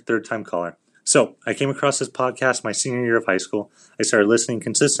listener, third-time caller. So, I came across this podcast my senior year of high school. I started listening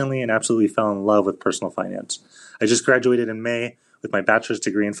consistently and absolutely fell in love with personal finance. I just graduated in May with my bachelor's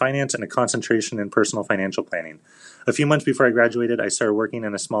degree in finance and a concentration in personal financial planning. A few months before I graduated, I started working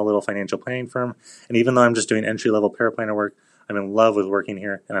in a small little financial planning firm, and even though I'm just doing entry-level paraplanner work, I'm in love with working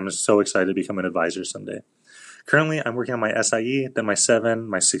here, and I'm just so excited to become an advisor someday. Currently, I'm working on my SIE, then my 7,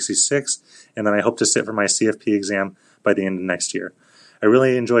 my 66, and then I hope to sit for my CFP exam by the end of next year. I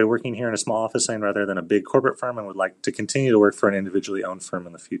really enjoy working here in a small office setting rather than a big corporate firm and would like to continue to work for an individually owned firm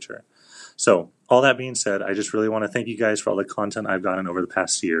in the future. So, all that being said, I just really want to thank you guys for all the content I've gotten over the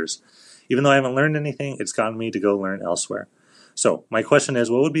past years. Even though I haven't learned anything, it's gotten me to go learn elsewhere. So, my question is,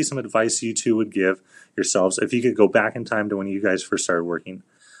 what would be some advice you two would give yourselves if you could go back in time to when you guys first started working?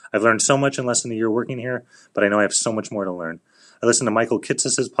 I've learned so much in less than a year working here, but I know I have so much more to learn. I listened to Michael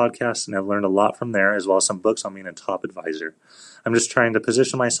Kitces' podcast, and I've learned a lot from there, as well as some books on being a top advisor. I'm just trying to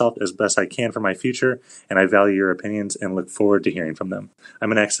position myself as best I can for my future, and I value your opinions and look forward to hearing from them.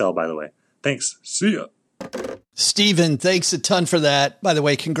 I'm an XL, by the way. Thanks. See ya. Steven, thanks a ton for that. By the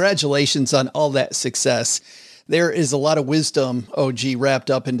way, congratulations on all that success. There is a lot of wisdom, OG, wrapped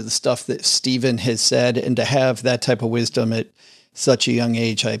up into the stuff that Steven has said, and to have that type of wisdom at such a young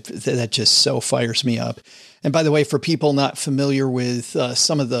age, that just so fires me up. And by the way, for people not familiar with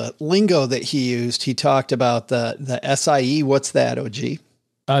some of the lingo that he used, he talked about the SIE. What's that, OG?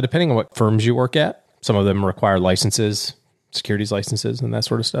 Depending on what firms you work at, some of them require licenses, securities licenses, and that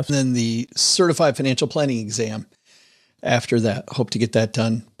sort of stuff. And then the Certified Financial Planning exam. After that, hope to get that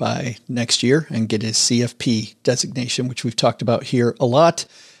done by next year and get his CFP designation, which we've talked about here a lot.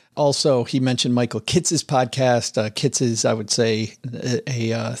 Also, he mentioned Michael Kitces' podcast. Kitz is, I would say,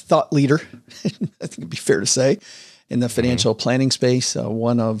 a thought leader, I think it'd be fair to say, in the financial planning space.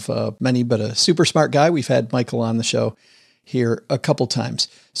 One of many, but a super smart guy. We've had Michael on the show here a couple times.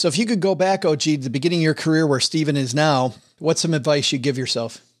 So if you could go back, OG, to the beginning of your career where Steven is now, what's some advice you'd give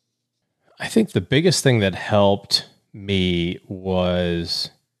yourself? I think the biggest thing that helped me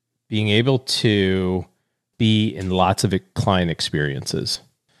was being able to be in lots of client experiences.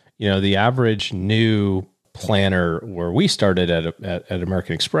 You know, the average new planner where we started at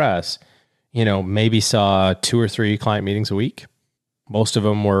American Express, you know, maybe saw 2 or 3 client meetings a week. Most of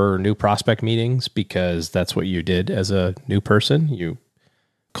them were new prospect meetings because that's what you did as a new person. You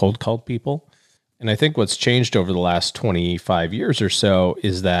cold called people. And I think what's changed over the last 25 years or so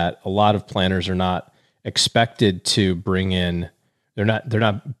is that a lot of planners are not expected to bring in, they're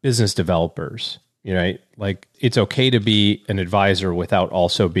not business developers. You know, like it's okay to be an advisor without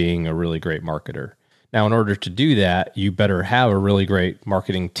also being a really great marketer. Now, in order to do that, you better have a really great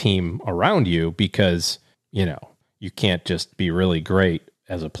marketing team around you because, you know, you can't just be really great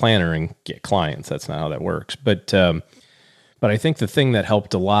as a planner and get clients. That's not how that works. But I think the thing that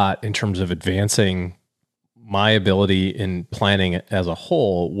helped a lot in terms of advancing my ability in planning as a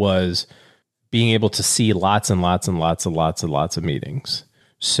whole was being able to see lots and lots and lots and lots and lots of meetings.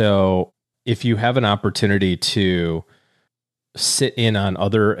 So if you have an opportunity to sit in on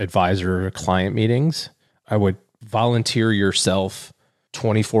other advisor or client meetings, I would volunteer yourself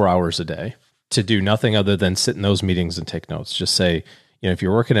 24 hours a day to do nothing other than sit in those meetings and take notes. Just say, you know, if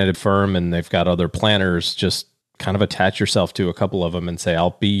you're working at a firm and they've got other planners, just kind of attach yourself to a couple of them and say,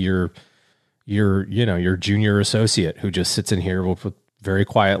 I'll be your junior associate who just sits in here very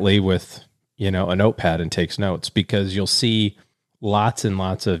quietly with, you know, a notepad and takes notes, because you'll see lots and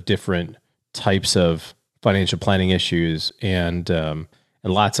lots of different types of financial planning issues and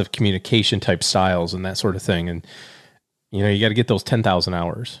lots of communication type styles and that sort of thing. And, you know, you got to get those 10,000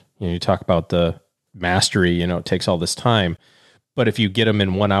 hours. You know, you talk about the mastery, you know, it takes all this time, but if you get them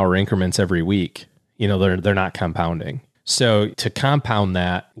in 1 hour increments every week, you know, they're not compounding. So to compound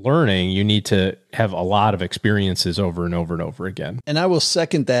that learning, you need to have a lot of experiences over and over and over again. And I will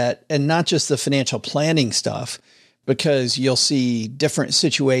second that. And not just the financial planning stuff, because you'll see different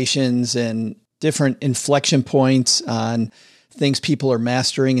situations and different inflection points on things people are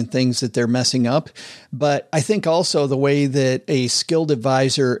mastering and things that they're messing up. But I think also the way that a skilled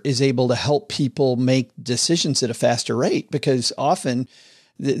advisor is able to help people make decisions at a faster rate, because often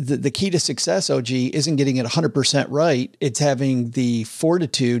the key to success, OG, isn't getting it 100% right. It's having the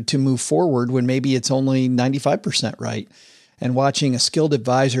fortitude to move forward when maybe it's only 95% right. And watching a skilled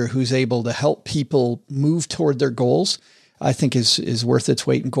advisor who's able to help people move toward their goals, I think is worth its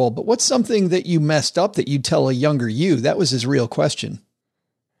weight in gold. But what's something that you messed up that you'd tell a younger you? That was his real question.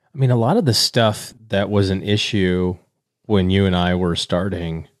 I mean, a lot of the stuff that was an issue when you and I were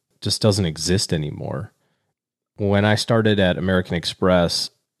starting just doesn't exist anymore. When I started at American Express,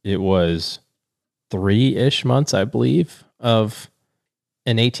 it was 3-ish months, I believe, of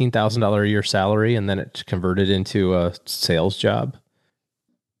an $18,000 a year salary, and then it converted into a sales job.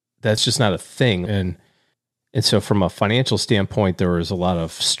 That's just not a thing. And so from a financial standpoint, there was a lot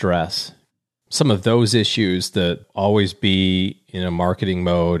of stress. Some of those issues that always be in a marketing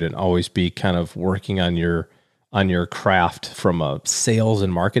mode and always be kind of working on your craft from a sales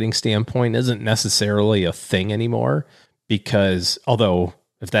and marketing standpoint isn't necessarily a thing anymore, because although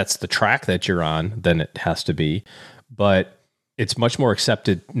if that's the track that you're on, then it has to be, but it's much more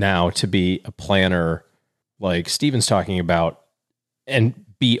accepted now to be a planner like Steven's talking about and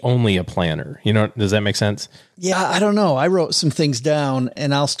be only a planner. You know, does that make sense? Yeah, I don't know. I wrote some things down,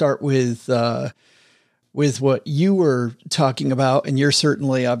 and I'll start with what you were talking about, and you're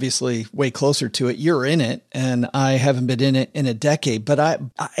certainly obviously way closer to it. You're in it, and I haven't been in it in a decade, but I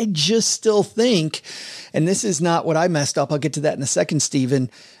just still think, and this is not what I messed up. I'll get to that in a second,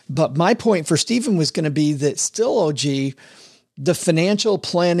 Stephen. But my point for Stephen was going to be that still, OG, the financial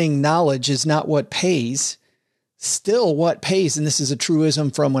planning knowledge is not what pays. Still what pays, and this is a truism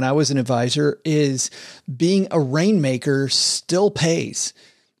from when I was an advisor, is being a rainmaker still pays.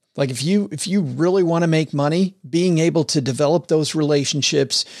 Like if you really want to make money, being able to develop those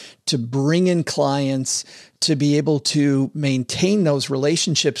relationships, to bring in clients, to be able to maintain those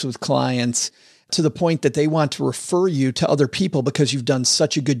relationships with clients to the point that they want to refer you to other people because you've done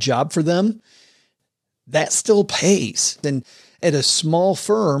such a good job for them, that still pays. And at a small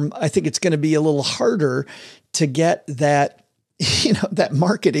firm, I think it's going to be a little harder to get that, that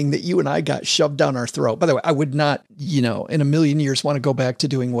marketing that you and I got shoved down our throat. By the way, I would not, in a million years want to go back to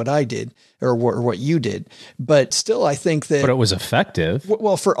doing what I did or what you did. But still, I think that... But it was effective.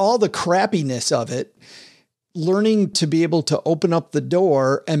 Well, for all the crappiness of it, learning to be able to open up the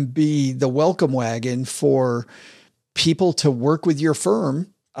door and be the welcome wagon for people to work with your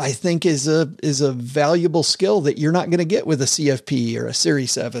firm, I think is a valuable skill that you're not going to get with a CFP or a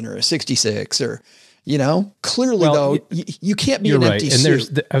Series 7 or a 66 or... clearly though, you can't be an empty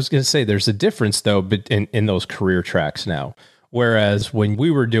suit. I was going to say, there's a difference though, but in those career tracks now, whereas when we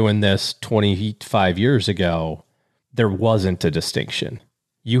were doing this 25 years ago, there wasn't a distinction.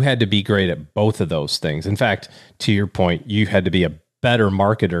 You had to be great at both of those things. In fact, to your point, you had to be a better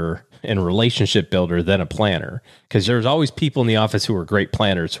marketer and relationship builder than a planner, because there's always people in the office who are great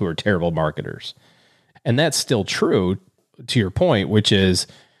planners who are terrible marketers. And that's still true to your point, which is,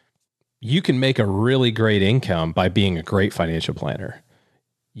 you can make a really great income by being a great financial planner.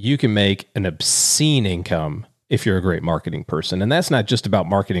 You can make an obscene income if you're a great marketing person. And that's not just about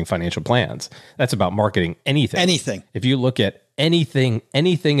marketing financial plans. That's about marketing anything. Anything. If you look at anything in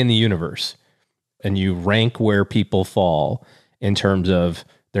the universe and you rank where people fall in terms of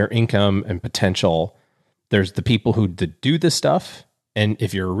their income and potential, there's the people who do this stuff. And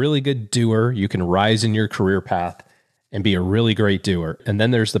if you're a really good doer, you can rise in your career path and be a really great doer. And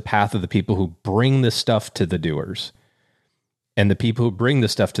then there's the path of the people who bring the stuff to the doers. And the people who bring the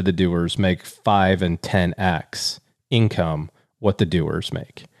stuff to the doers make 5 and 10x income what the doers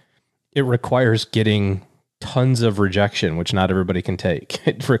make. It requires getting tons of rejection, which not everybody can take.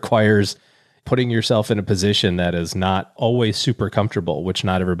 It requires putting yourself in a position that is not always super comfortable, which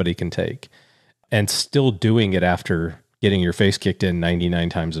not everybody can take. And still doing it after getting your face kicked in 99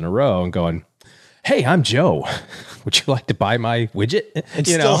 times in a row and going, hey, I'm Joe. Would you like to buy my widget? And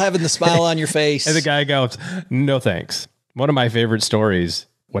still having the smile on your face. And the guy goes, no, thanks. One of my favorite stories,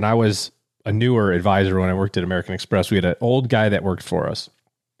 when I was a newer advisor, when I worked at American Express, we had an old guy that worked for us.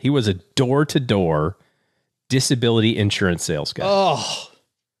 He was a door-to-door disability insurance sales guy.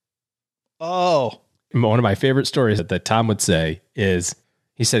 Oh. One of my favorite stories that Tom would say is,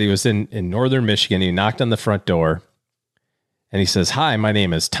 he said he was in northern Michigan. He knocked on the front door. And he says, hi, my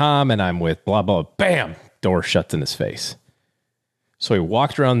name is Tom, and I'm with blah, blah, bam, door shuts in his face. So he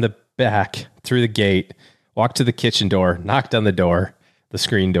walked around the back, through the gate, walked to the kitchen door, knocked on the door, the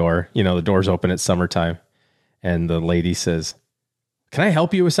screen door. The door's open at summertime. And the lady says, can I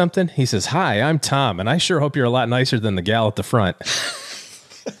help you with something? He says, hi, I'm Tom, and I sure hope you're a lot nicer than the gal at the front.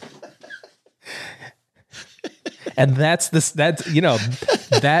 And that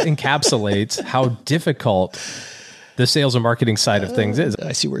encapsulates how difficult the sales and marketing side of things is.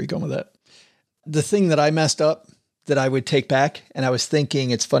 I see where you're going with that. The thing that I messed up that I would take back, and I was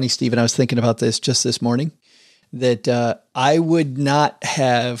thinking, it's funny, Stephen, I was thinking about this just this morning. that I would not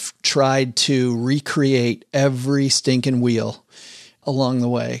have tried to recreate every stinking wheel along the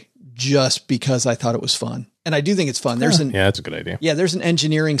way just because I thought it was fun. And I do think it's fun. Yeah, that's a good idea. Yeah, there's an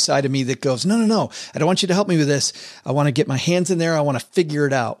engineering side of me that goes, no. I don't want you to help me with this. I want to get my hands in there. I want to figure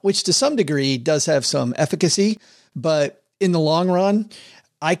it out, which to some degree does have some efficacy. But in the long run,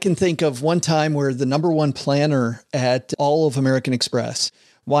 I can think of one time where the number one planner at all of American Express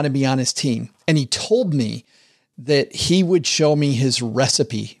wanted me on his team. And he told me that he would show me his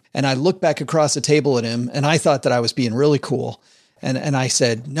recipe. And I looked back across the table at him and I thought that I was being really cool. And I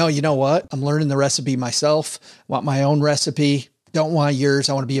said, no, you know what? I'm learning the recipe myself. I want my own recipe. Don't want yours.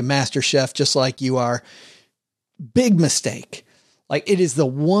 I want to be a master chef just like you are. Big mistake. Like, it is the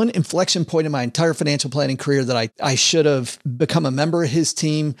one inflection point in my entire financial planning career that I should have become a member of his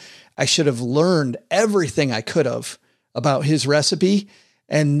team. I should have learned everything I could have about his recipe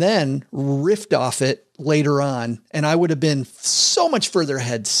and then riffed off it later on. And I would have been so much further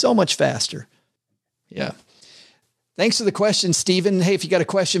ahead, so much faster. Yeah. Thanks for the question, Stephen. Hey, if you got a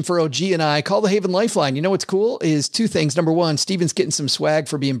question for OG and I, call the Haven Lifeline. You know what's cool is two things. Number one, Stephen's getting some swag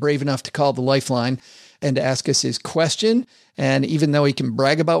for being brave enough to call the Lifeline and to ask us his question. And even though he can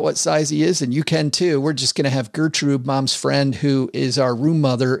brag about what size he is, and you can too, we're just going to have Gertrude, Mom's friend, who is our room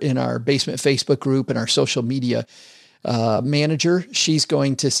mother in our basement Facebook group and our social media manager. She's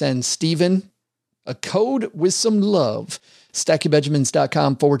going to send Stephen a code with some love.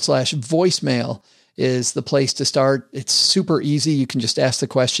 StackingBenjamins.com/voicemail is the place to start. It's super easy. You can just ask the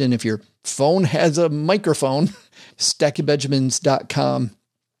question. If your phone has a microphone,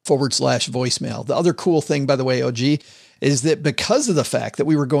 StackingBenjamins.com/voicemail. The other cool thing, by the way, OG, is that because of the fact that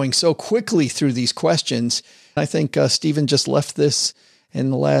we were going so quickly through these questions, I think Stephen just left this in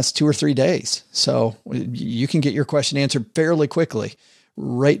the last 2 or 3 days. So you can get your question answered fairly quickly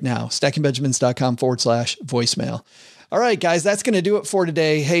right now. StackingBenjamins.com/voicemail. All right, guys, that's going to do it for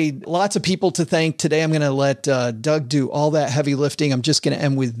today. Hey, lots of people to thank today. I'm going to let Doug do all that heavy lifting. I'm just going to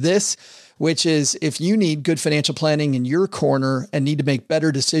end with this, which is if you need good financial planning in your corner and need to make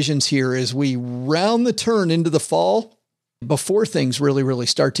better decisions here as we round the turn into the fall, before things really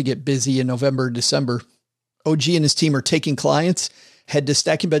start to get busy in November, December, OG and his team are taking clients. Head to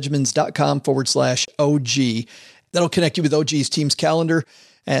stackingbenjamins.com/OG. That'll connect you with OG's team's calendar,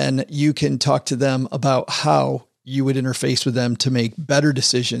 and you can talk to them about how you would interface with them to make better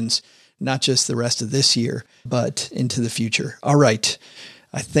decisions, not just the rest of this year, but into the future. All right.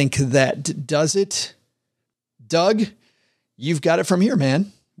 I think that does it. Doug, you've got it from here,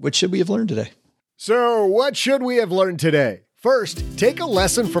 man. What should we have learned today? So what should we have learned today? First, take a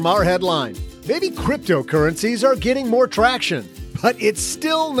lesson from our headline. Maybe cryptocurrencies are getting more traction, but it's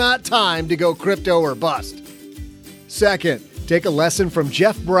still not time to go crypto or bust. Second, take a lesson from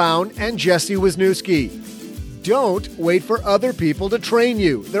Jeff Brown and Jesse Wisnewski. Don't wait for other people to train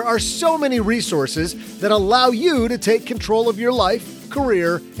you. There are so many resources that allow you to take control of your life,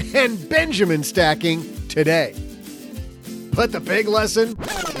 career, and Benjamin stacking today. But the big lesson?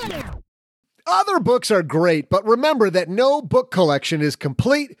 Other books are great, but remember that no book collection is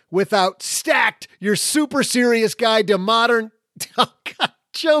complete without Stacked, your super serious guide to modern... Oh, God,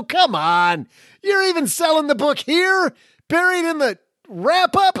 Joe, come on. You're even selling the book here? Buried in the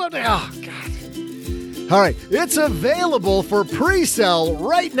wrap-up? Oh, God. All right, it's available for pre-sale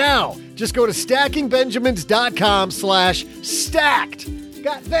right now. Just go to stackingbenjamins.com/stacked.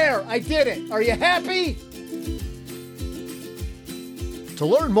 Got there, I did it. Are you happy? To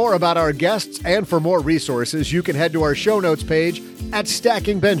learn more about our guests and for more resources, you can head to our show notes page at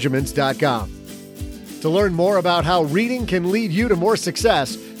stackingbenjamins.com. To learn more about how reading can lead you to more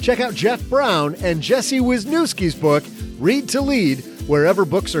success, check out Jeff Brown and Jesse Wisnewski's book, Read to Lead, wherever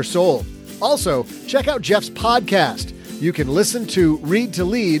books are sold. Also, check out Jeff's podcast. You can listen to Read to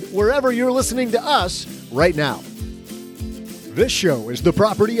Lead wherever you're listening to us right now. This show is the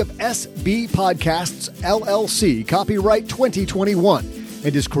property of SB Podcasts, LLC, copyright 2021,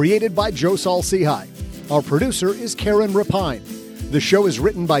 and is created by Joe Saul-Sehy. Our producer is Karen Rapine. The show is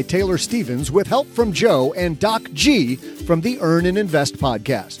written by Taylor Stevens with help from Joe and Doc G from the Earn and Invest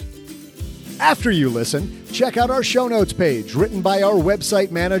podcast. After you listen, check out our show notes page written by our website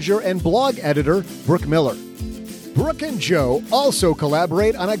manager and blog editor, Brooke Miller. Brooke and Joe also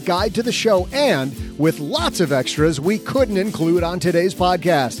collaborate on a guide to the show and with lots of extras we couldn't include on today's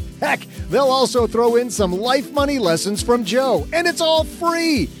podcast. Heck, they'll also throw in some life money lessons from Joe, and it's all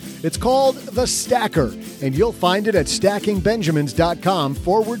free. It's called The Stacker, and you'll find it at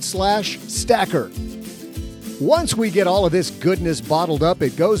stackingbenjamins.com/stacker. Once we get all of this goodness bottled up,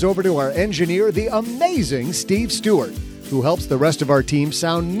 it goes over to our engineer, the amazing Steve Stewart, who helps the rest of our team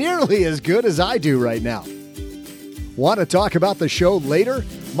sound nearly as good as I do right now. Want to talk about the show later?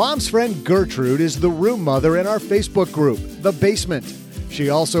 Mom's friend Gertrude is the room mother in our Facebook group, The Basement.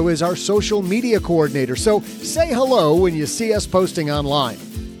 She also is our social media coordinator, so say hello when you see us posting online.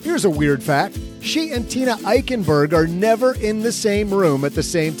 Here's a weird fact. She and Tina Eichenberg are never in the same room at the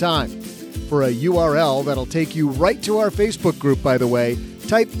same time. For a URL that'll take you right to our Facebook group, by the way,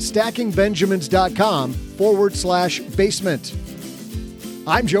 type stackingbenjamins.com/basement.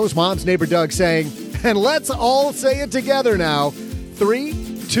 I'm Joe's mom's neighbor Doug saying, and let's all say it together now.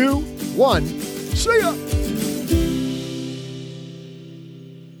 3, 2, 1, see ya!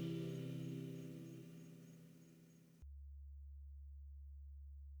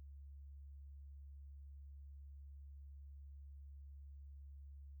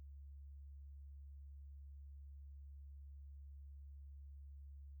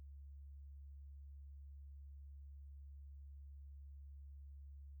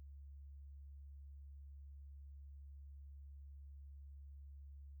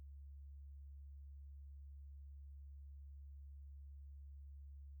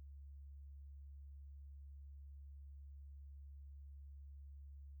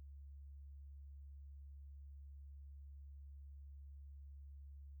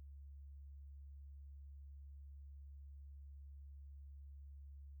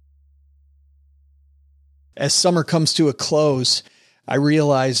 As summer comes to a close, I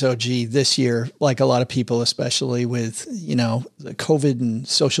realize, oh, gee, this year, like a lot of people, especially with, the COVID and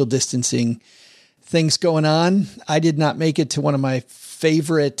social distancing things going on, I did not make it to one of my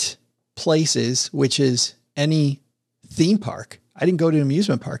favorite places, which is any theme park. I didn't go to an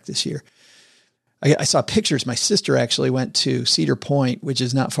amusement park this year. I saw pictures. My sister actually went to Cedar Point, which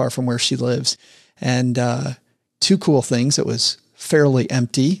is not far from where she lives. And two cool things. It was fairly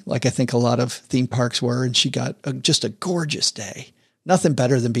empty, like I think a lot of theme parks were, and she got just a gorgeous day. Nothing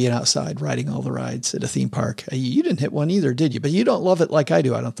better than being outside riding all the rides at a theme park. You didn't hit one either, did you? But you don't love it like I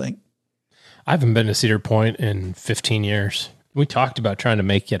do, I don't think. I haven't been to Cedar Point in 15 years. We talked about trying to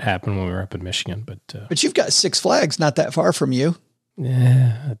make it happen when we were up in Michigan, but you've got Six Flags not that far from you.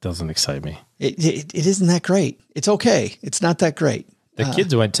 Yeah, it doesn't excite me. It isn't that great. It's okay. It's not that great. The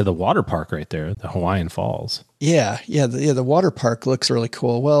kids went to the water park right there, the Hawaiian Falls. Yeah. The water park looks really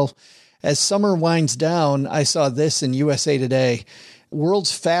cool. Well, as summer winds down, I saw this in USA Today.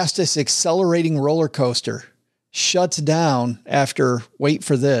 World's fastest accelerating roller coaster shuts down after, wait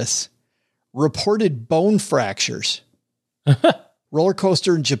for this, reported bone fractures. Roller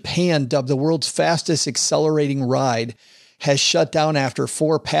coaster in Japan, dubbed the world's fastest accelerating ride, has shut down after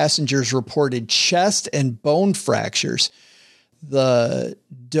 4 passengers reported chest and bone fractures. The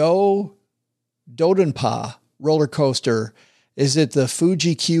Dodonpa roller coaster is at the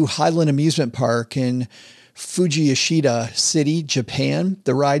Fuji-Q Highland Amusement Park in Fuji-Yoshida City, Japan.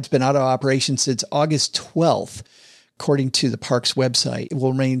 The ride's been out of operation since August 12th, according to the park's website. It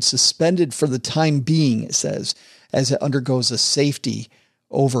will remain suspended for the time being, it says, as it undergoes a safety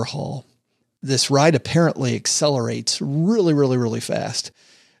overhaul. This ride apparently accelerates really, really, really fast.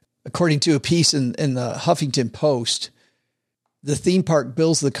 According to a piece in the Huffington Post, the theme park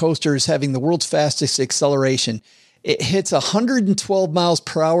bills the coaster as having the world's fastest acceleration. It hits 112 miles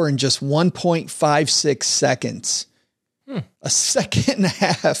per hour in just 1.56 seconds. A second and a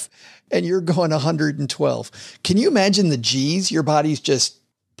half, and you're going 112. Can you imagine the G's your body's just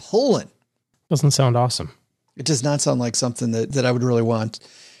pulling? Doesn't sound awesome. It does not sound like something that I would really want.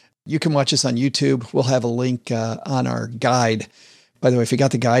 You can watch us on YouTube. We'll have a link on our guide. By the way, if you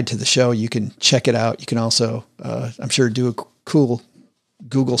got the guide to the show, you can check it out. You can also, I'm sure, do a cool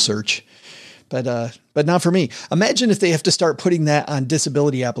Google search. But not for me. Imagine if they have to start putting that on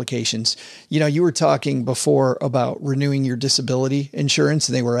disability applications. You were talking before about renewing your disability insurance,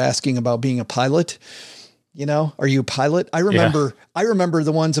 and they were asking about being a pilot. Are you a pilot? I remember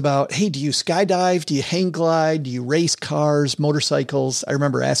the ones about, hey, do you skydive? Do you hang glide? Do you race cars, motorcycles? I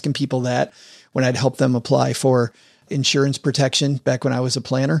remember asking people that when I'd help them apply for insurance protection back when I was a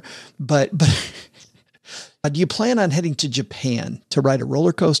planner. But do you plan on heading to Japan to ride a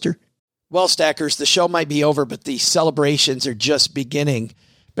roller coaster? Well, Stackers, the show might be over, but the celebrations are just beginning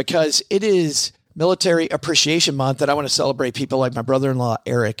because it is Military Appreciation Month, and I want to celebrate people like my brother-in-law,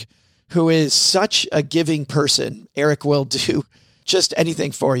 Eric, who is such a giving person. Eric will do just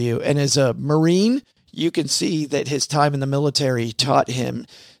anything for you. And as a Marine, you can see that his time in the military taught him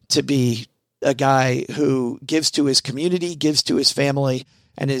to be a guy who gives to his community, gives to his family,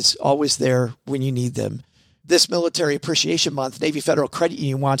 and is always there when you need them. This Military Appreciation Month, Navy Federal Credit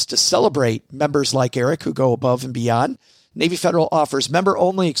Union wants to celebrate members like Eric who go above and beyond. Navy Federal offers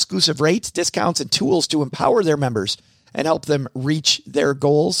member-only exclusive rates, discounts, and tools to empower their members and help them reach their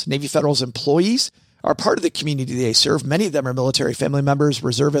goals. Navy Federal's employees are part of the community they serve. Many of them are military family members,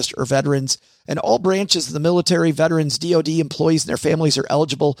 reservists, or veterans, and all branches of the military, veterans, DoD employees, and their families are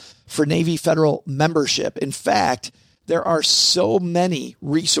eligible for Navy Federal membership. In fact, there are so many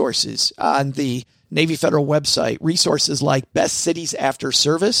resources on the Navy Federal website, resources like Best Cities After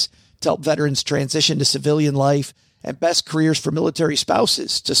Service to help veterans transition to civilian life, and Best Careers for Military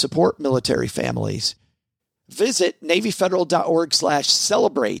Spouses to support military families. Visit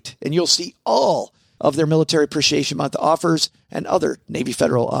NavyFederal.org/celebrate, and you'll see all of their Military Appreciation Month offers and other Navy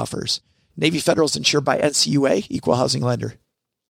Federal offers. Navy Federal is insured by NCUA, Equal Housing Lender.